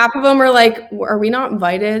 So half of them are like, "Are we not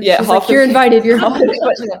invited?" Yeah, half you're invited. You're invited.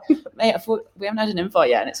 Mate, I thought we haven't had an invite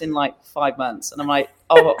yet, and it's in like 5 months. And I'm like,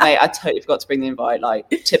 "Oh, mate, I totally forgot to bring the invite." Like,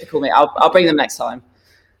 typical me. I'll bring them next time.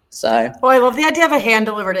 So. Oh, I love the idea of a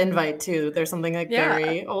hand-delivered invite too. There's something like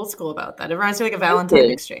very old school about that. It reminds me like a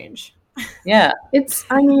Valentine exchange. Yeah.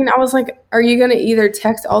 I was like, are you going to either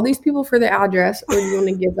text all these people for the address or are you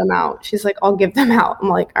going to give them out? She's like, I'll give them out. I'm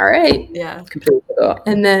like, all right. Yeah. Completely forgot.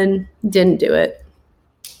 And then didn't do it.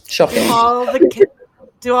 Shocking.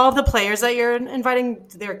 Do all of the players that you're inviting,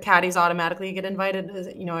 their caddies automatically get invited?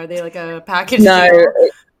 Are they like a package?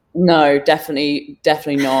 No, definitely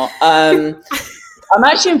not. I'm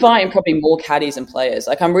actually inviting probably more caddies and players.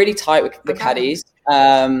 Like, I'm really tight with the caddies.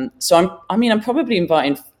 So I'm probably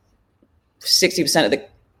inviting 60% of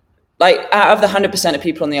out of the 100% of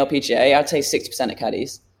people on the LPGA, I'd say 60% of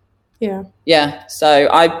caddies. Yeah. Yeah. So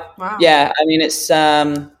it's,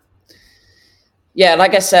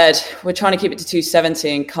 like I said, we're trying to keep it to 270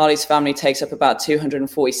 and Carly's family takes up about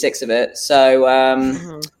 246 of it. So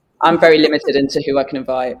I'm very limited into who I can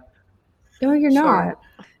invite. No, you're not.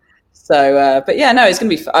 So, but yeah, no, it's going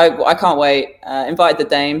to be I can't wait. Invited the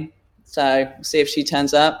Dame. So we'll see if she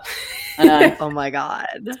turns up. I know. Oh my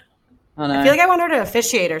God. I feel like I want her to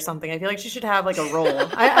officiate or something. I feel like she should have like a role.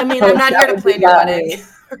 I mean, I'm not here to plan your wedding.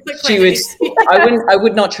 She would. I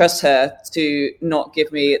would not trust her to not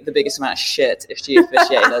give me the biggest amount of shit if she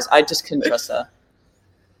officiated us. I just couldn't trust her.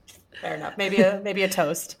 Fair enough. Maybe a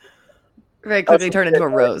toast. Very quickly turn into a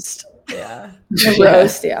roast. Yeah. A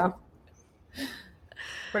roast. Yeah.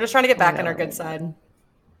 We're just trying to get back on our good side.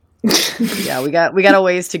 Yeah, we got a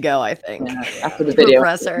ways to go, I think. Yeah, after the video.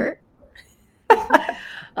 Compressor.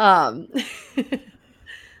 Let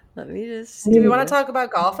me just. Do we want to talk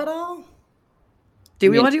about golf at all? Do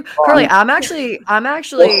we want to? Carly, I'm actually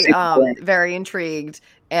very intrigued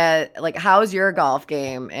at like how's your golf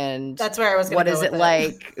game and that's where I was. What is it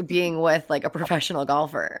like being with like a professional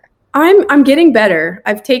golfer? I'm getting better.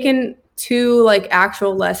 I've taken 2 like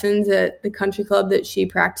actual lessons at the country club that she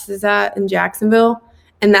practices at in Jacksonville,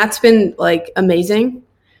 and that's been like amazing.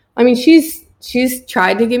 I mean, she's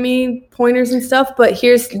tried to give me pointers and stuff, but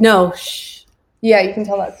yeah, you can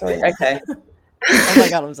tell that story. Okay. Oh my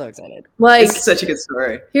God, I'm so excited. Like, it's such a good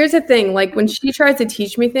story. Here's the thing, like when she tries to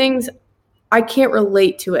teach me things, I can't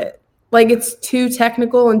relate to it. Like, it's too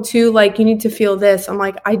technical and too like, you need to feel this. I'm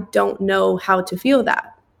like, I don't know how to feel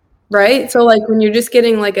that. Right? So like when you're just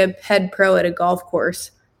getting like a head pro at a golf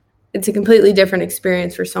course, it's a completely different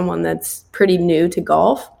experience for someone that's pretty new to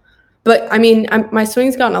golf. But I mean, my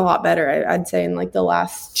swing's gotten a lot better, I'd say, in like the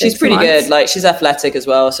last 6 She's pretty months. good. Like, she's athletic as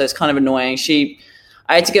well, so it's kind of annoying.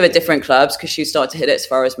 I had to give her different clubs because she started to hit it as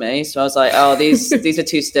far as me. So I was like, oh, these are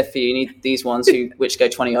too stiff for you. You need these ones which go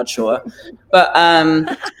 20 yards shorter. But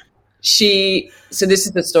so this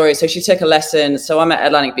is the story. So she took a lesson. So I'm at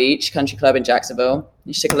Atlantic Beach Country Club in Jacksonville.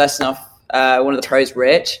 And she took a lesson off one of the pros,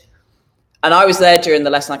 Rich. And I was there during the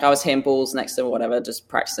lesson. Like, I was hitting balls next to her or whatever, just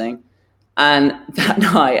practicing. And that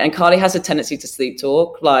night, and Carly has a tendency to sleep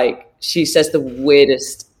talk. Like, she says the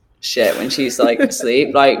weirdest shit when she's like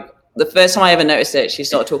asleep. Like, the first time I ever noticed it, she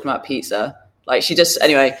started talking about pizza. Like, she just,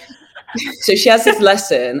 anyway. So she has this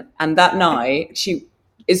lesson, and that night she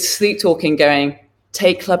is sleep talking, going,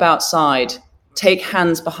 take club outside, take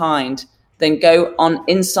hands behind, then go on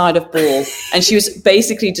inside of ball. And she was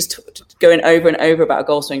basically just going over and over about a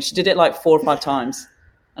golf swing. She did it like 4 or 5 times.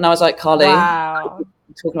 And I was like, Carly, wow.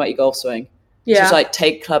 talking about your golf swing. Yeah. She was like,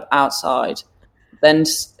 take club outside, then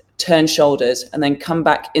turn shoulders, and then come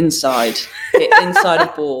back inside, hit inside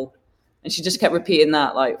of ball. And she just kept repeating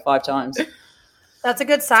that like 5 times. That's a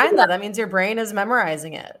good sign, though. That means your brain is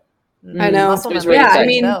memorizing it. I know. It was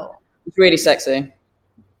really it's really sexy.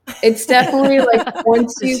 It's definitely like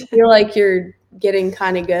once you feel like you're getting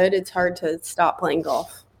kind of good, it's hard to stop playing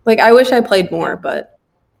golf. Like I wish I played more, but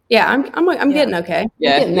yeah, I'm getting okay.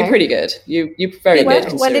 Yeah, you're pretty good. You're very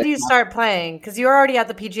good. When did you start playing? Because you were already at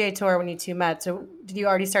the PGA Tour when you two met. So did you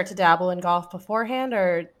already start to dabble in golf beforehand,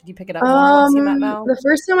 or did you pick it up more once you met Mel? The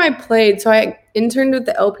first time I played, so I interned with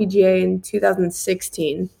the LPGA in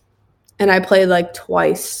 2016, and I played like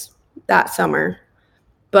twice that summer.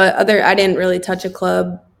 But I didn't really touch a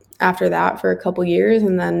club after that for a couple years,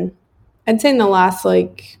 and then I'd say in the last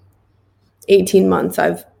like 18 months,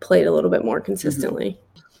 I've played a little bit more consistently.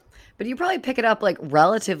 But you probably pick it up like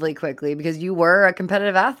relatively quickly because you were a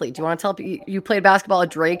competitive athlete. Do you want to tell people you played basketball at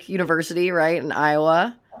Drake University, right, in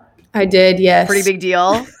Iowa? I did, yes. Pretty big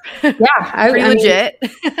deal. Yeah, pretty legit.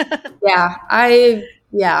 I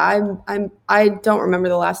don't remember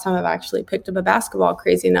the last time I've actually picked up a basketball,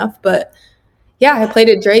 crazy enough. But yeah, I played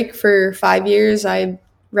at Drake for 5 years. I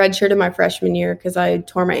redshirted my freshman year because I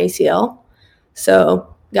tore my ACL.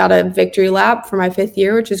 So got a victory lap for my 5th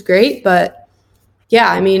year, which is great. But yeah,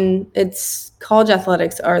 I mean, college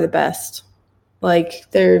athletics are the best. Like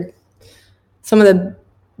they're some of the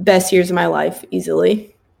best years of my life,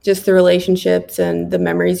 easily. Just the relationships and the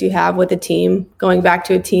memories you have with a team. Going back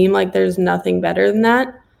to a team, like there's nothing better than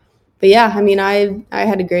that. But yeah, I mean, I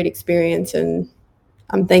had a great experience and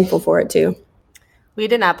I'm thankful for it too. We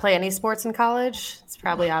did not play any sports in college. It's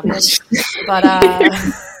probably obvious. But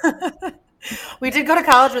we did go to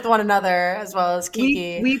college with one another as well as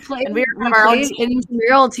Kiki. We played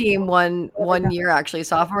intramural team one year, actually.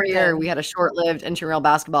 Sophomore year, we had a short-lived intramural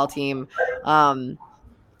basketball team.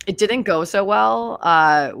 It didn't go so well.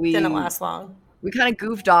 Didn't last long. We kind of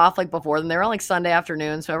goofed off like before them. They were on like Sunday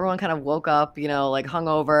afternoon, so everyone kind of woke up, like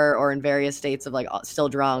hungover or in various states of like still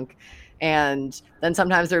drunk. And then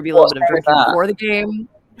sometimes there would be a little bit of drinking before the game.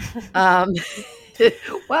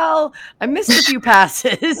 Well, I missed a few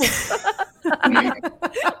passes.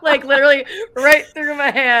 Like literally right through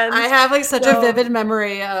my hands. I have like such a vivid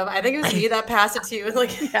memory of, I think it was me that passed it to you.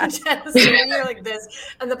 Like, you're like this,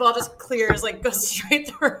 and the ball just clears, like goes straight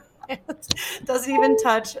through her hands. Doesn't even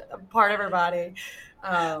touch a part of her body.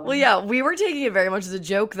 Well, yeah, we were taking it very much as a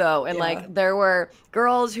joke though. And like there were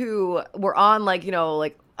girls who were on like,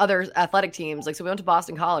 like other athletic teams. Like, so we went to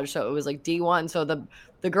Boston College, so it was like D1. So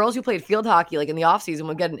the girls who played field hockey, like in the off season,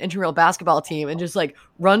 would get an intramural basketball team and just like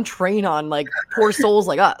run train on like poor souls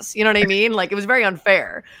like us. You know what I mean? Like it was very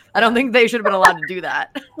unfair. I don't think they should have been allowed to do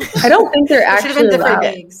that. I don't think they're actually allowed.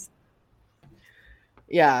 Leagues.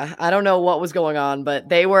 Yeah, I don't know what was going on,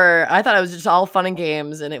 but I thought it was just all fun and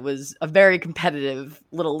games, and it was a very competitive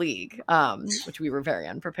little league, which we were very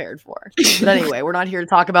unprepared for. But anyway, we're not here to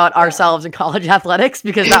talk about ourselves in college athletics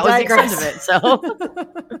because that was the extent of it.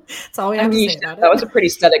 So that's all we have to say about it. That was a pretty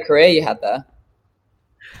stellar career you had there.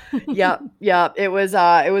 Yeah, it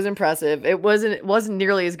was impressive. It wasn't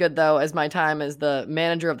nearly as good though as my time as the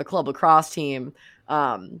manager of the club lacrosse team.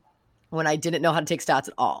 When I didn't know how to take stats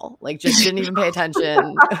at all, like just didn't even pay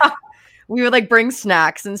attention. We would like bring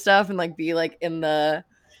snacks and stuff and like be like in the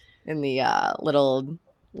little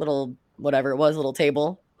whatever it was, little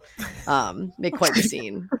table, make quite the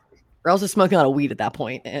scene. We're also smoking a lot of weed at that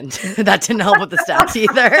point, and that didn't help with the stats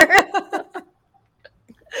either.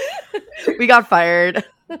 We got fired.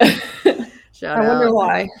 I wonder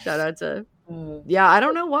why. Shout out to I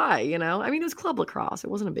don't know why. I mean, it was club lacrosse. It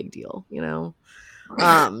wasn't a big deal.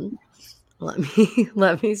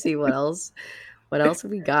 Let me see what else have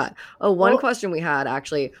we got. One question we had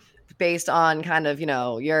actually based on kind of,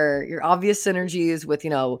 your obvious synergies with,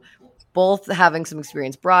 both having some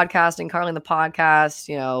experience broadcasting, Carly on the podcast,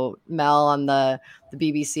 Mel on the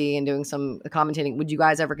BBC and doing some commentating. Would you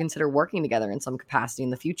guys ever consider working together in some capacity in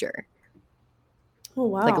the future? Oh,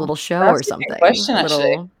 wow. Like a little show That's or something. A good question,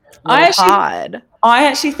 actually. Pod. I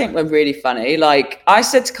actually think we're really funny. Like I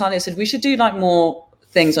said to Carly, I said we should do like more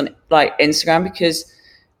things on like Instagram because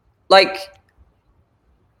like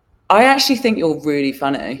I actually think you're really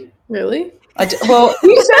funny. Really? Well,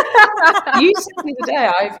 you said the other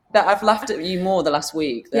day I've laughed at you more the last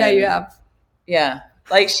week. Yeah, you have. Yeah,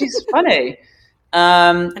 like she's funny.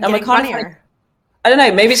 And we're kind of like, I don't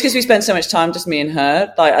know, maybe it's because we spend so much time, just me and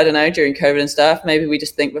her, like, I don't know, during COVID and stuff, maybe we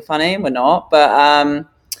just think we're funny and we're not, but I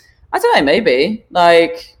don't know, maybe,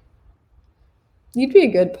 like. You'd be a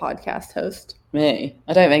good podcast host. Me?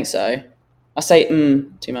 I don't think so. I say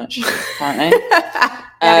too much, apparently. You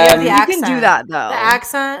can do that, though. The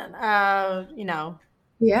accent,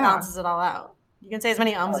 balances it all out. You can say as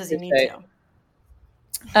many as you need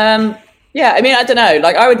to. Yeah, I mean, I don't know.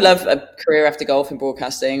 Like, I would love a career after golf in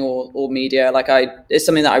broadcasting or media. Like, it's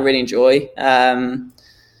something that I really enjoy.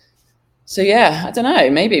 So yeah, I don't know.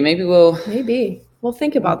 Maybe we'll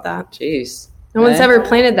think about that. Jeez, no one's ever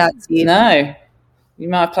planted that seed. No, you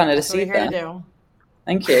might have planted a seed there. To do.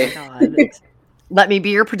 Thank you. Let me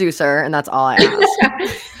be your producer, and that's all I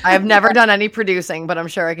ask. I have never done any producing, but I'm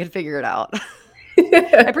sure I could figure it out.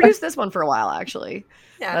 I produced this one for a while, actually.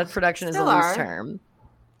 Yeah, that production is a loose term.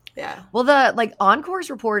 Yeah. Well, the like on-course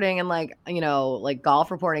reporting and like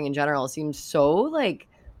golf reporting in general seems so like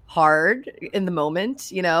hard in the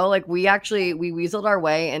moment. Like we weaseled our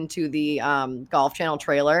way into the Golf Channel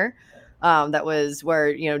trailer. That was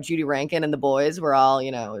where Judy Rankin and the boys were all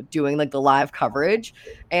doing like the live coverage,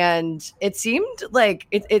 and it seemed like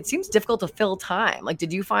it seems difficult to fill time. Like,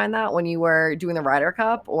 did you find that when you were doing the Ryder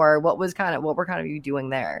Cup, or what were you doing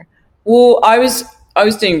there? Well, I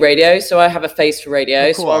was doing radio, so I have a face for radio.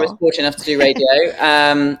 Oh, cool. So I was fortunate enough to do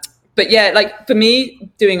radio. But yeah, like for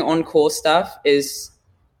me, doing on-course stuff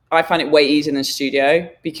I find it way easier than studio,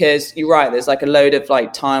 because you're right, there's like a load of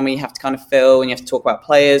like time where you have to kind of fill and you have to talk about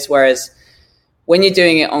players. Whereas when you're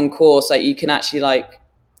doing it on course, like you can actually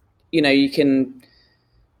you can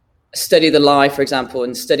study the lie, for example,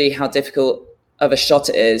 and study how difficult of a shot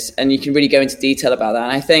it is, and you can really go into detail about that.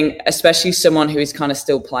 And I think especially someone who is kind of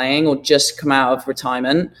still playing or just come out of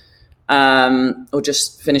retirement or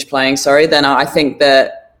just finished playing, then I think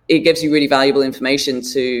that it gives you really valuable information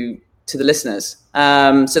to the listeners.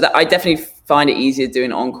 So that I definitely find it easier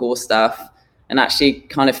doing on-course stuff and actually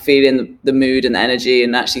kind of feeling the mood and the energy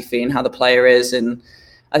and actually feeling how the player is. And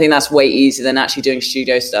I think that's way easier than actually doing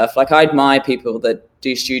studio stuff. Like, I admire people that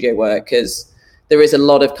do studio work, because there is a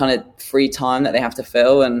lot of kind of free time that they have to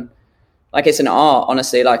fill, and like it's an art,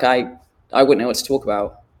 honestly. Like I wouldn't know what to talk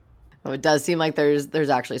about. Oh, it does seem like there's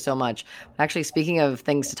actually so much. Actually, speaking of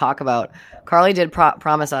things to talk about, Carly did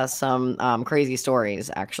promise us some crazy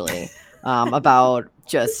stories, actually, about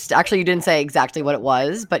just, actually you didn't say exactly what it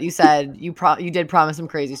was, but you said you did promise some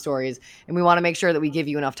crazy stories, and we want to make sure that we give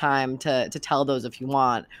you enough time to tell those if you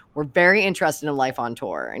want. We're very interested in life on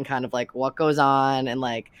tour and kind of like what goes on, and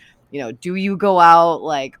like, do you go out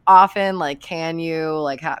like often? Like, can you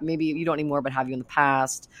like maybe you don't anymore, but have you in the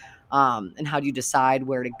past? And how do you decide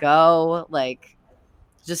where to go? Like,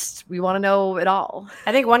 just, we want to know it all.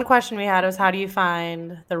 I think one question we had was, how do you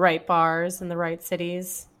find the right bars in the right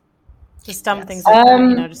cities? Just dumb things like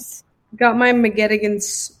that, just. Got my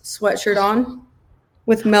McGettigan's sweatshirt on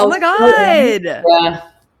with Mel. Oh my God. Yeah.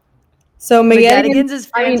 So McGettigan's is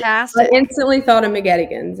fantastic. I instantly thought of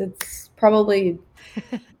McGettigan's. It's probably,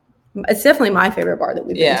 it's definitely my favorite bar that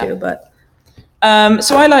we've been to, but.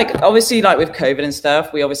 So I obviously with COVID and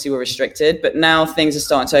stuff, we obviously were restricted, but now things are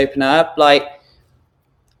starting to open up. Like,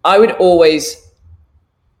 I don't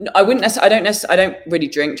really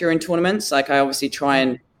drink during tournaments. Like, I obviously try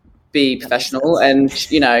and be professional, and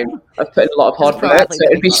I've put in a lot of hard work, so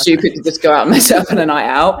it'd be stupid to just go out and mess up on a night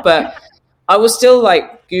out. But I will still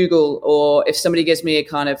Google, or if somebody gives me a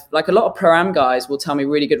kind of a lot of pro-am guys will tell me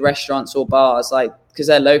really good restaurants or bars, because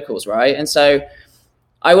they're locals, right? And so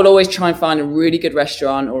I will always try and find a really good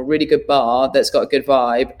restaurant or a really good bar that's got a good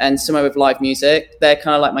vibe and somewhere with live music. They're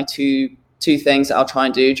kind of my two things that I'll try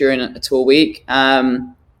and do during a tour week.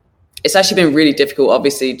 It's actually been really difficult,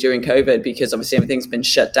 obviously, during COVID, because obviously everything's been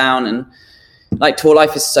shut down, and tour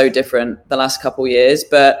life is so different the last couple of years.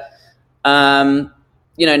 But, now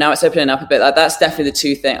it's opening up a bit. That's definitely the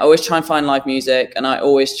two things. I always try and find live music, and I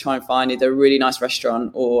always try and find either a really nice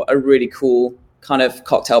restaurant or a really cool kind of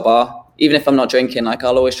cocktail bar. Even if I'm not drinking,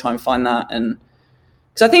 I'll always try and find that. And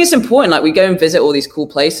because I think it's important, we go and visit all these cool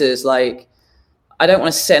places. I don't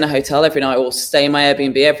want to sit in a hotel every night or stay in my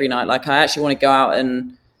Airbnb every night. I actually want to go out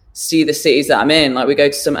and see the cities that I'm in. We go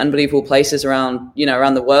to some unbelievable places around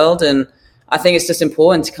the world. And I think it's just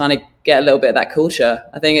important to kind of get a little bit of that culture.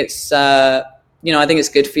 I think it's, I think it's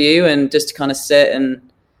good for you, and just to kind of sit and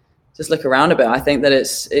just look around a bit. I think that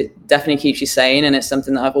it definitely keeps you sane, and it's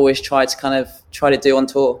something that I've always tried to do on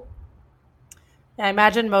tour. I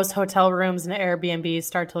imagine most hotel rooms and Airbnbs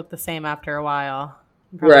start to look the same after a while.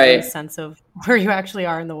 Probably right. A sense of where you actually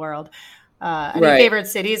are in the world. Any favorite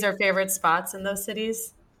cities or favorite spots in those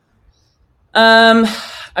cities?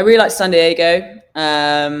 I really like San Diego.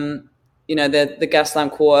 You know, the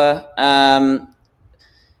Gaslamp Quarter.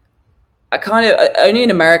 I kind of only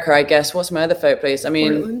in America, I guess. What's my other favorite place? I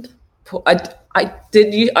mean, Portland. I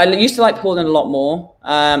used to like Portland a lot more.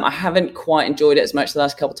 I haven't quite enjoyed it as much the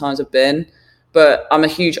last couple of times I've been, but I'm a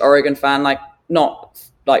huge Oregon fan. Like, not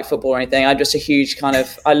like football or anything. I'm just a huge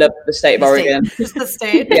I love the state of Oregon. Just the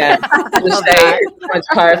state. Yeah, the state. Let's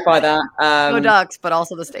clarify that. No Ducks, but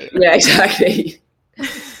also the state. Yeah, exactly.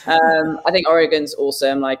 I think Oregon's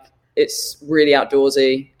awesome. Like, it's really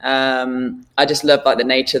outdoorsy. I just love like the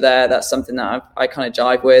nature there. That's something that I kind of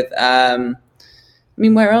jive with. I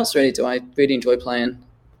mean, where else really do I really enjoy playing?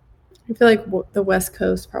 I feel like the West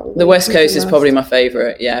Coast probably. The West Coast is probably my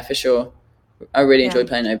favorite. Yeah, for sure. I really enjoy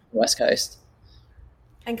playing over the West Coast.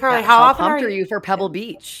 And Carly, how often pumped are you for Pebble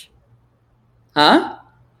Beach? Huh?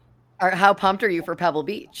 Or how pumped are you for Pebble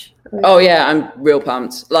Beach? Oh yeah, I'm real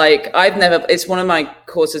pumped. Like, it's one of my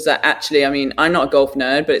courses that actually, I mean, I'm not a golf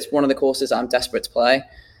nerd, but it's one of the courses that I'm desperate to play.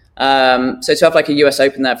 So to have like a US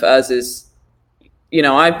Open there for us is, you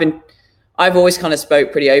know, I've always kind of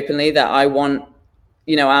spoke pretty openly that I want,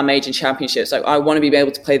 you know, our major championships. Like, I want to be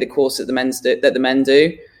able to play the course that the men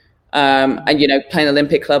do. And, you know, playing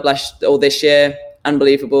Olympic Club this year,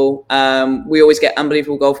 unbelievable. We always get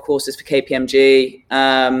unbelievable golf courses for KPMG.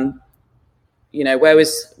 You know,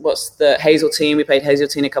 what's the Hazeltine? We played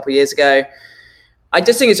Hazeltine a couple of years ago. I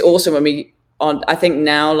just think it's awesome I think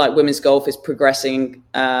now like women's golf is progressing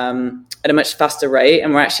at a much faster rate,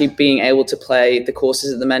 and we're actually being able to play the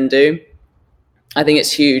courses that the men do. I think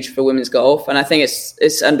it's huge for women's golf, and I think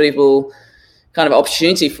it's unbelievable kind of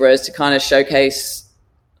opportunity for us to kind of showcase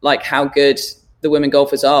like how good the women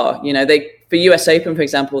golfers are. You know, for US Open, for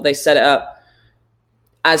example, they set it up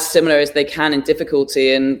as similar as they can in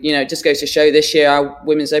difficulty. And, you know, it just goes to show this year, our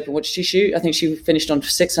Women's Open, what did she shoot? I think she finished on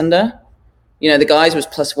 6 under. You know, the guys was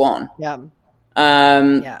 +1. Yeah.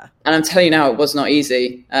 And I'm telling you now, it was not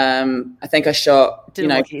easy. I think I shot,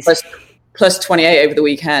 plus 28 over the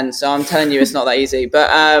weekend. So I'm telling you, it's not that easy.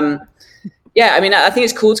 But yeah, I mean, I think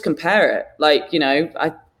it's cool to compare it. Like, you know,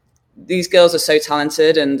 these girls are so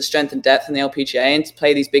talented, and the strength and depth in the LPGA, and to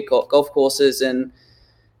play these big golf courses and,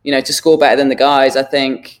 you know, to score better than the guys, I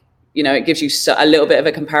think, you know, it gives you a little bit of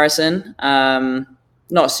a comparison. Not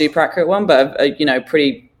a super accurate one, but you know,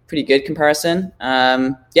 pretty good comparison.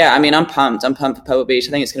 Yeah, I mean, I'm pumped. I'm pumped for Pebble Beach. I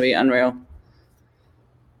think it's going to be unreal.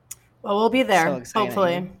 Well, we'll be there,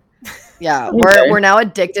 hopefully. Yeah, we're now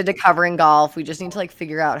addicted to covering golf. We just need to like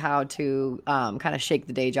figure out how to kind of shake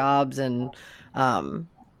the day jobs and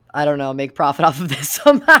I don't know, make profit off of this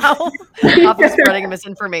somehow, off of spreading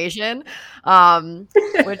misinformation,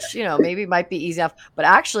 which, you know, maybe might be easy enough. But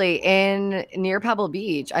actually, near Pebble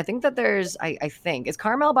Beach, I think that there's, I think, is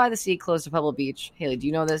Carmel by the Sea close to Pebble Beach? Haley, do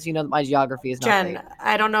you know this? You know that my geography is not Jen, great.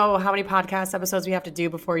 I don't know how many podcast episodes we have to do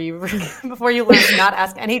before you learn to not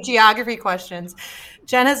ask any geography questions.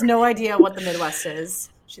 Jen has no idea what the Midwest is.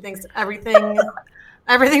 She thinks everything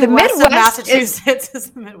the west of Massachusetts is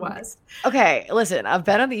the Midwest. Okay, listen, I've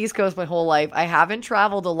been on the East Coast my whole life. I haven't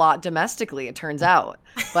traveled a lot domestically, it turns out.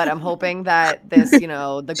 But I'm hoping that this, you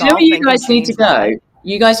know, the golf thing. You guys need to go.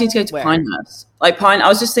 You guys need to go to Pinehurst. Like I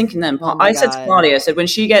was just thinking then. I said to Claudia, I said, when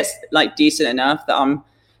she gets like decent enough that I'm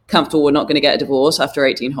comfortable we're not going to get a divorce after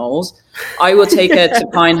 18 holes, I will take her to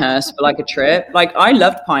Pinehurst for like a trip. Like, I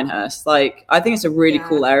loved Pinehurst. Like, I think it's a really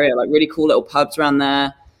cool area. Like, really cool little pubs around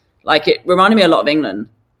there. Like, it reminded me a lot of England.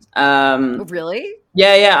 Really?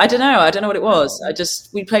 Yeah. I don't know what it was.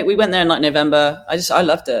 We went there in like November. I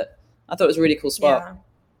loved it. I thought it was a really cool spot. Yeah.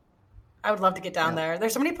 I would love to get down there.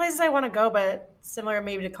 There's so many places I want to go, but similar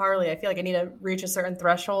maybe to Carly, I feel like I need to reach a certain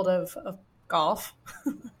threshold of golf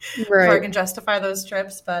before I can justify those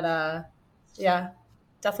trips. But yeah,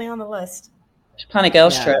 definitely on the list. Plan a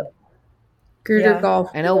girls trip. Girder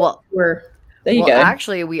Golf. I know. Well, there you go.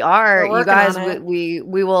 Actually, we are. You guys, we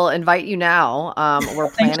will invite you now.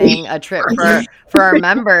 We're planning a trip for our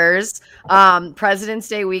members. President's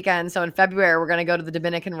Day weekend. So in February, we're going to go to the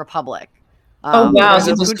Dominican Republic. Oh wow!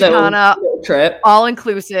 So Punta Cana, trip, all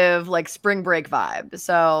inclusive, like spring break vibe.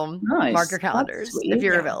 So mark your calendars if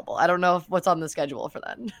you're available. I don't know what's on the schedule for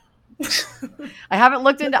then. I haven't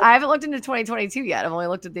looked into 2022 yet. I've only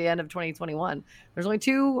looked at the end of 2021. There's only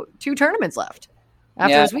two tournaments left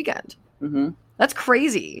after this weekend. Mm-hmm. That's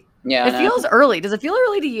crazy. Yeah, it feels early. Does it feel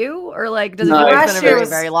early to you, or like does it feel like it's been a very,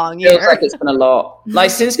 very long year? Feels like it's been a lot.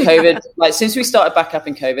 Like since COVID, like since we started back up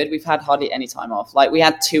in COVID, we've had hardly any time off. Like we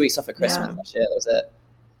had 2 weeks off at Christmas last year. That was it.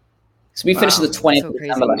 So we finished the 20th of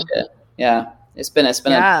December last year. Yeah, it's been.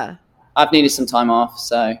 I've needed some time off,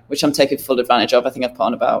 so which I'm taking full advantage of. I think I've put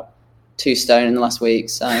on about 2 stone in the last week.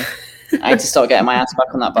 So I need to start getting my ass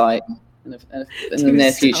back on that bike in the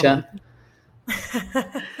near future.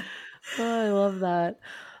 I love that.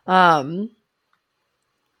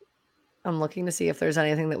 I'm looking to see if there's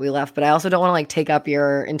anything that we left, but I also don't want to like take up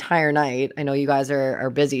your entire night. I know you guys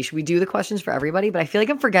are busy. Should we do the questions for everybody? But I feel like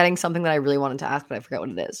I'm forgetting something that I really wanted to ask, but I forget what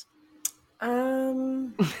it is.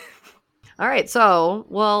 All right, so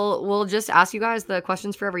we'll just ask you guys the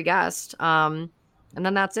questions for every guest, and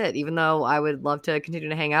then that's it. Even though I would love to continue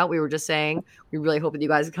to hang out, we were just saying we really hope that you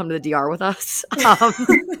guys come to the DR with us,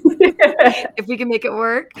 if we can make it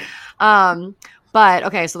work. But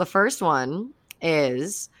okay, so the first one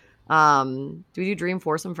is. Do we do Dream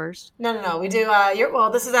Foursome first? No. We do.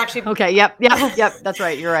 This is actually okay. Yep. That's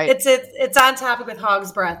right. You're right. It's on topic with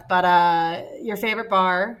Hog's Breath, but your favorite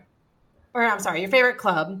bar, or I'm sorry, your favorite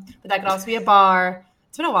club, but that could also be a bar.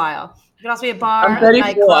 It's been a while. It could also be a bar. I'm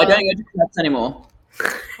 34. I don't go to clubs anymore.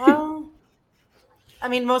 Well, I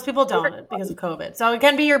mean, most people don't because of COVID. So it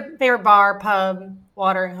can be your favorite bar, pub,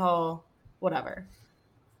 watering hole, whatever.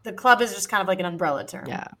 The club is just kind of like an umbrella term.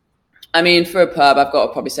 Yeah. I mean, for a pub, I've got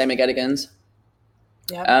to probably say McGettigan's.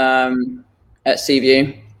 Yeah. At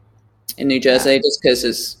Seaview in New Jersey, just because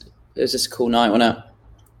it was just a cool night, wasn't it?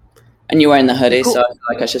 And you're wearing the hoodie, so I feel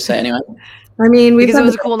like I should say anyway. I mean, because it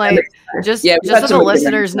was a cool night. Just so the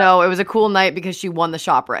listeners know, it was a cool night because she won the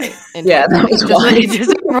ShopRite. Yeah, that was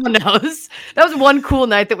just everyone knows. That was one cool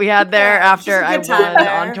night that we had there after I won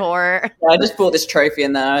on tour. Yeah, I just brought this trophy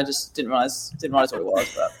in there. I just didn't realize what it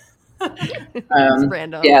was, but.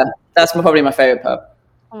 Random. Yeah, that's probably my favorite pub.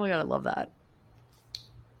 Oh my god, I love that.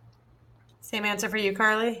 Same answer for you,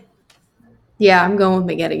 Carly? Yeah, I'm going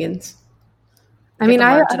with McGettigan's. I mean,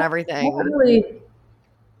 and everything.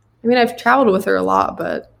 I've traveled with her a lot,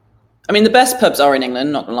 but I mean, the best pubs are in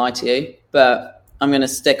England. Not gonna lie to you, but I'm gonna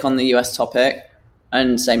stick on the US topic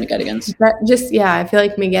and say McGettigan's. I feel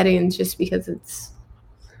like McGettigan's just because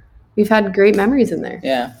we've had great memories in there.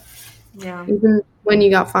 Yeah. Even when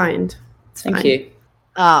you got fined. Thank you.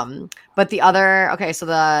 But the other, okay, so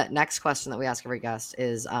the next question that we ask every guest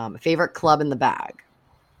is favorite club in the bag.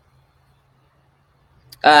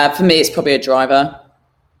 For me, it's probably a driver.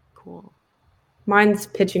 Cool. Mine's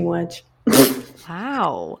pitching wedge.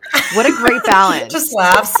 Wow. What a great balance. Just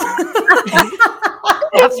laughs.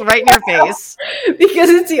 Laughs right in your face. Because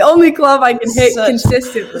it's the only club I can hit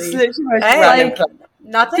consistently.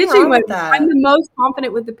 Nothing wrong with that. I'm the most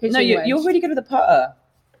confident with the pitching wedge. No, you're really good with the putter.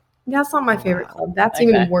 That's not my favorite club. That's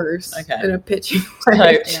even worse than a pitching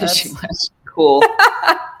wedge. Cool.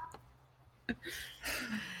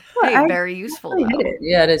 Hey, very useful.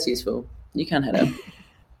 Yeah, it is useful. You can hit it.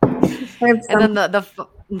 And then the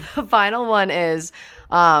final one is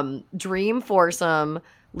Dream Foursome,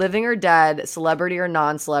 living or dead, celebrity or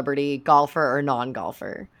non-celebrity, golfer or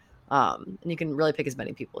non-golfer. And you can really pick as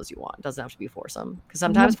many people as you want. It doesn't have to be foursome because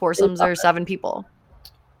sometimes foursomes are 7 people.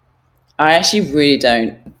 I actually really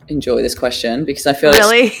don't enjoy this question because I feel it's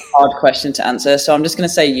a hard question to answer. So I'm just going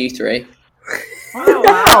to say you three.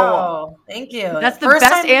 Wow. Thank you. That's the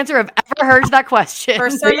best answer I've ever heard to that question.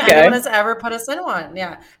 First time anyone has ever put us in one.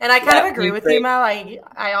 Yeah. And I kind of agree with you, Mel.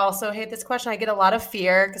 I also hate this question. I get a lot of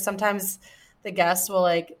fear because sometimes the guests will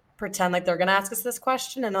like pretend like they're going to ask us this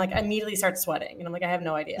question and like immediately start sweating. And I'm like, I have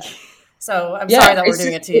no idea. So I'm sorry that we're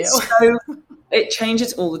doing it to you. So, it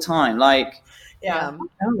changes all the time. Like,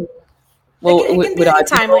 well, it can be a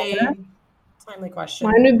timely question.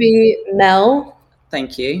 Mine would be Mel.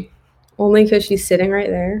 Thank you. Only because she's sitting right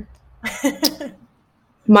there.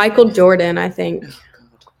 Michael Jordan, I think.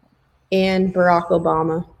 And Barack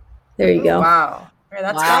Obama. There you go. Wow.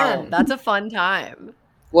 That's fun. That's a fun time.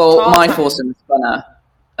 Well, my foursome is funner.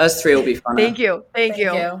 Us three will be funner. Thank you.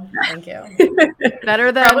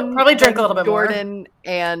 Better than probably drink a little bit Jordan more.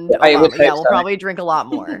 And Obama. We'll probably drink a lot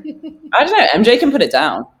more. I don't know. MJ can put it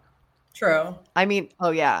down. True. I mean,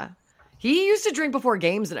 he used to drink before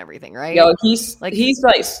games and everything, right? Yeah, he's like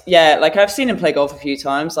I've seen him play golf a few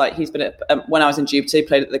times. Like he's been at when I was in Jupiter, he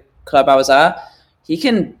played at the club I was at. He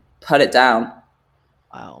can put it down.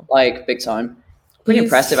 Wow, like big time. Pretty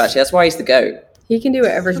impressive, actually. That's why he's the GOAT. He can do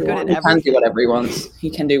whatever he wants. He can do whatever he wants. He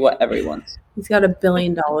can do whatever he wants. He's got $1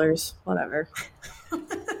 billion. Whatever.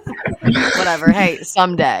 Whatever. Hey,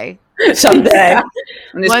 someday.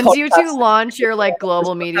 Once you two launch your like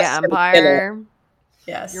global media empire.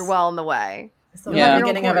 Yes, you're well on the way. It's the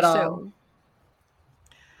beginning of it all.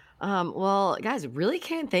 Well, guys, really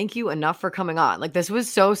can't thank you enough for coming on. Like this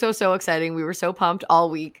was so exciting. We were so pumped all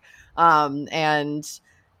week. And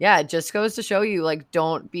yeah, it just goes to show you, like,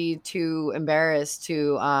 don't be too embarrassed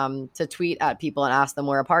to tweet at people and ask them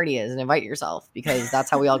where a party is and invite yourself because that's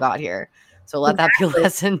how we all got here. So let that be a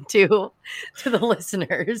lesson to the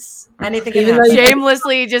listeners. Anything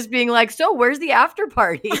shamelessly just being like, so where's the after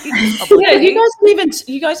party? Yeah, you guys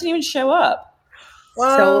didn't even show up.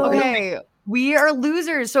 Whoa. So okay, we are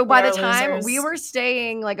losers. So by the time we were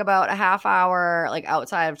staying like about a half hour like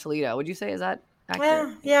outside of Toledo, would you say is that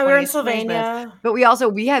accurate? Yeah, we were in Sylvania. But we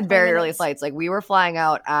had very early flights. Like we were flying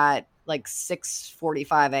out at like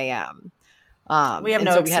 6:45 a.m. We have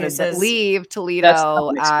no so excuses. We had to leave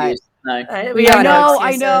Toledo at. No.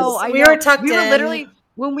 I know. We were tucked in. We were literally,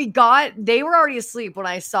 when we got, they were already asleep. When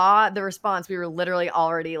I saw the response, we were literally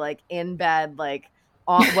already like in bed, like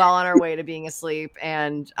well on our way to being asleep.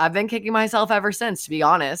 And I've been kicking myself ever since, to be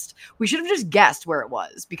honest. We should have just guessed where it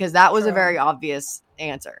was because that was a very obvious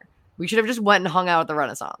answer. We should have just went and hung out at the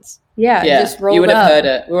Renaissance. Yeah. Just rolled you would have up. heard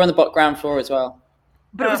it. We were on the ground floor as well.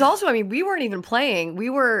 But it was also, I mean, we weren't even playing. We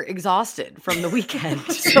were exhausted from the weekend.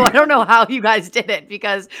 So I don't know how you guys did it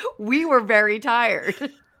because we were very tired.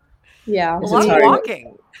 Yeah. A lot of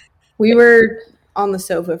walking. We were on the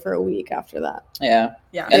sofa for a week after that. Yeah.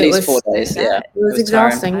 At least 4 days. Yeah. It was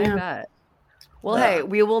exhausting. I bet. Well, hey,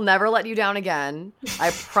 we will never let you down again.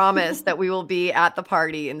 I promise that we will be at the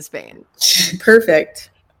party in Spain. Perfect.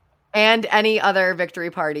 And any other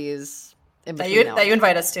victory parties. That you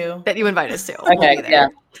invite us to. That you invite us to. Okay, yeah.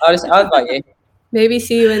 I'll invite you. Maybe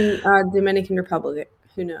see you in Dominican Republic.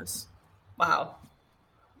 Who knows? Wow.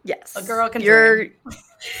 Yes. A girl can You're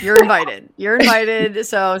invited. You're invited.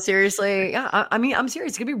 So seriously, yeah, I mean, I'm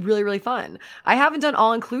serious. It's going to be really, really fun. I haven't done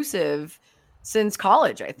all-inclusive since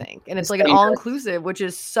college, I think. And it's like an all-inclusive, which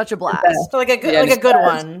is such a blast. So like a good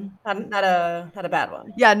one. Not a bad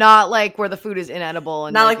one. Yeah, not like where the food is inedible.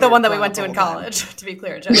 And not like the one that we went to in college, to be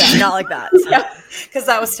clear. Jen. Yeah, not like that. Because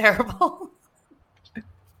that was terrible.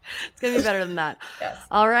 It's going to be better than that. Yes.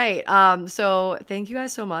 All right. So thank you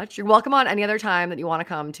guys so much. You're welcome on any other time that you want to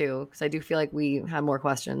come to, because I do feel like we have more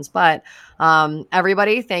questions. But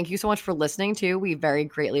everybody, thank you so much for listening too. We very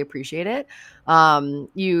greatly appreciate it.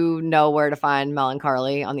 You know where to find Mel and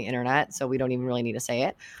Carly on the internet, so we don't even really need to say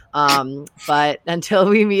it. But until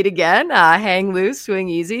we meet again, hang loose, swing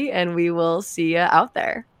easy, and we will see you out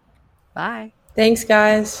there. Bye. Thanks,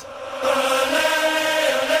 guys. We'll be right back.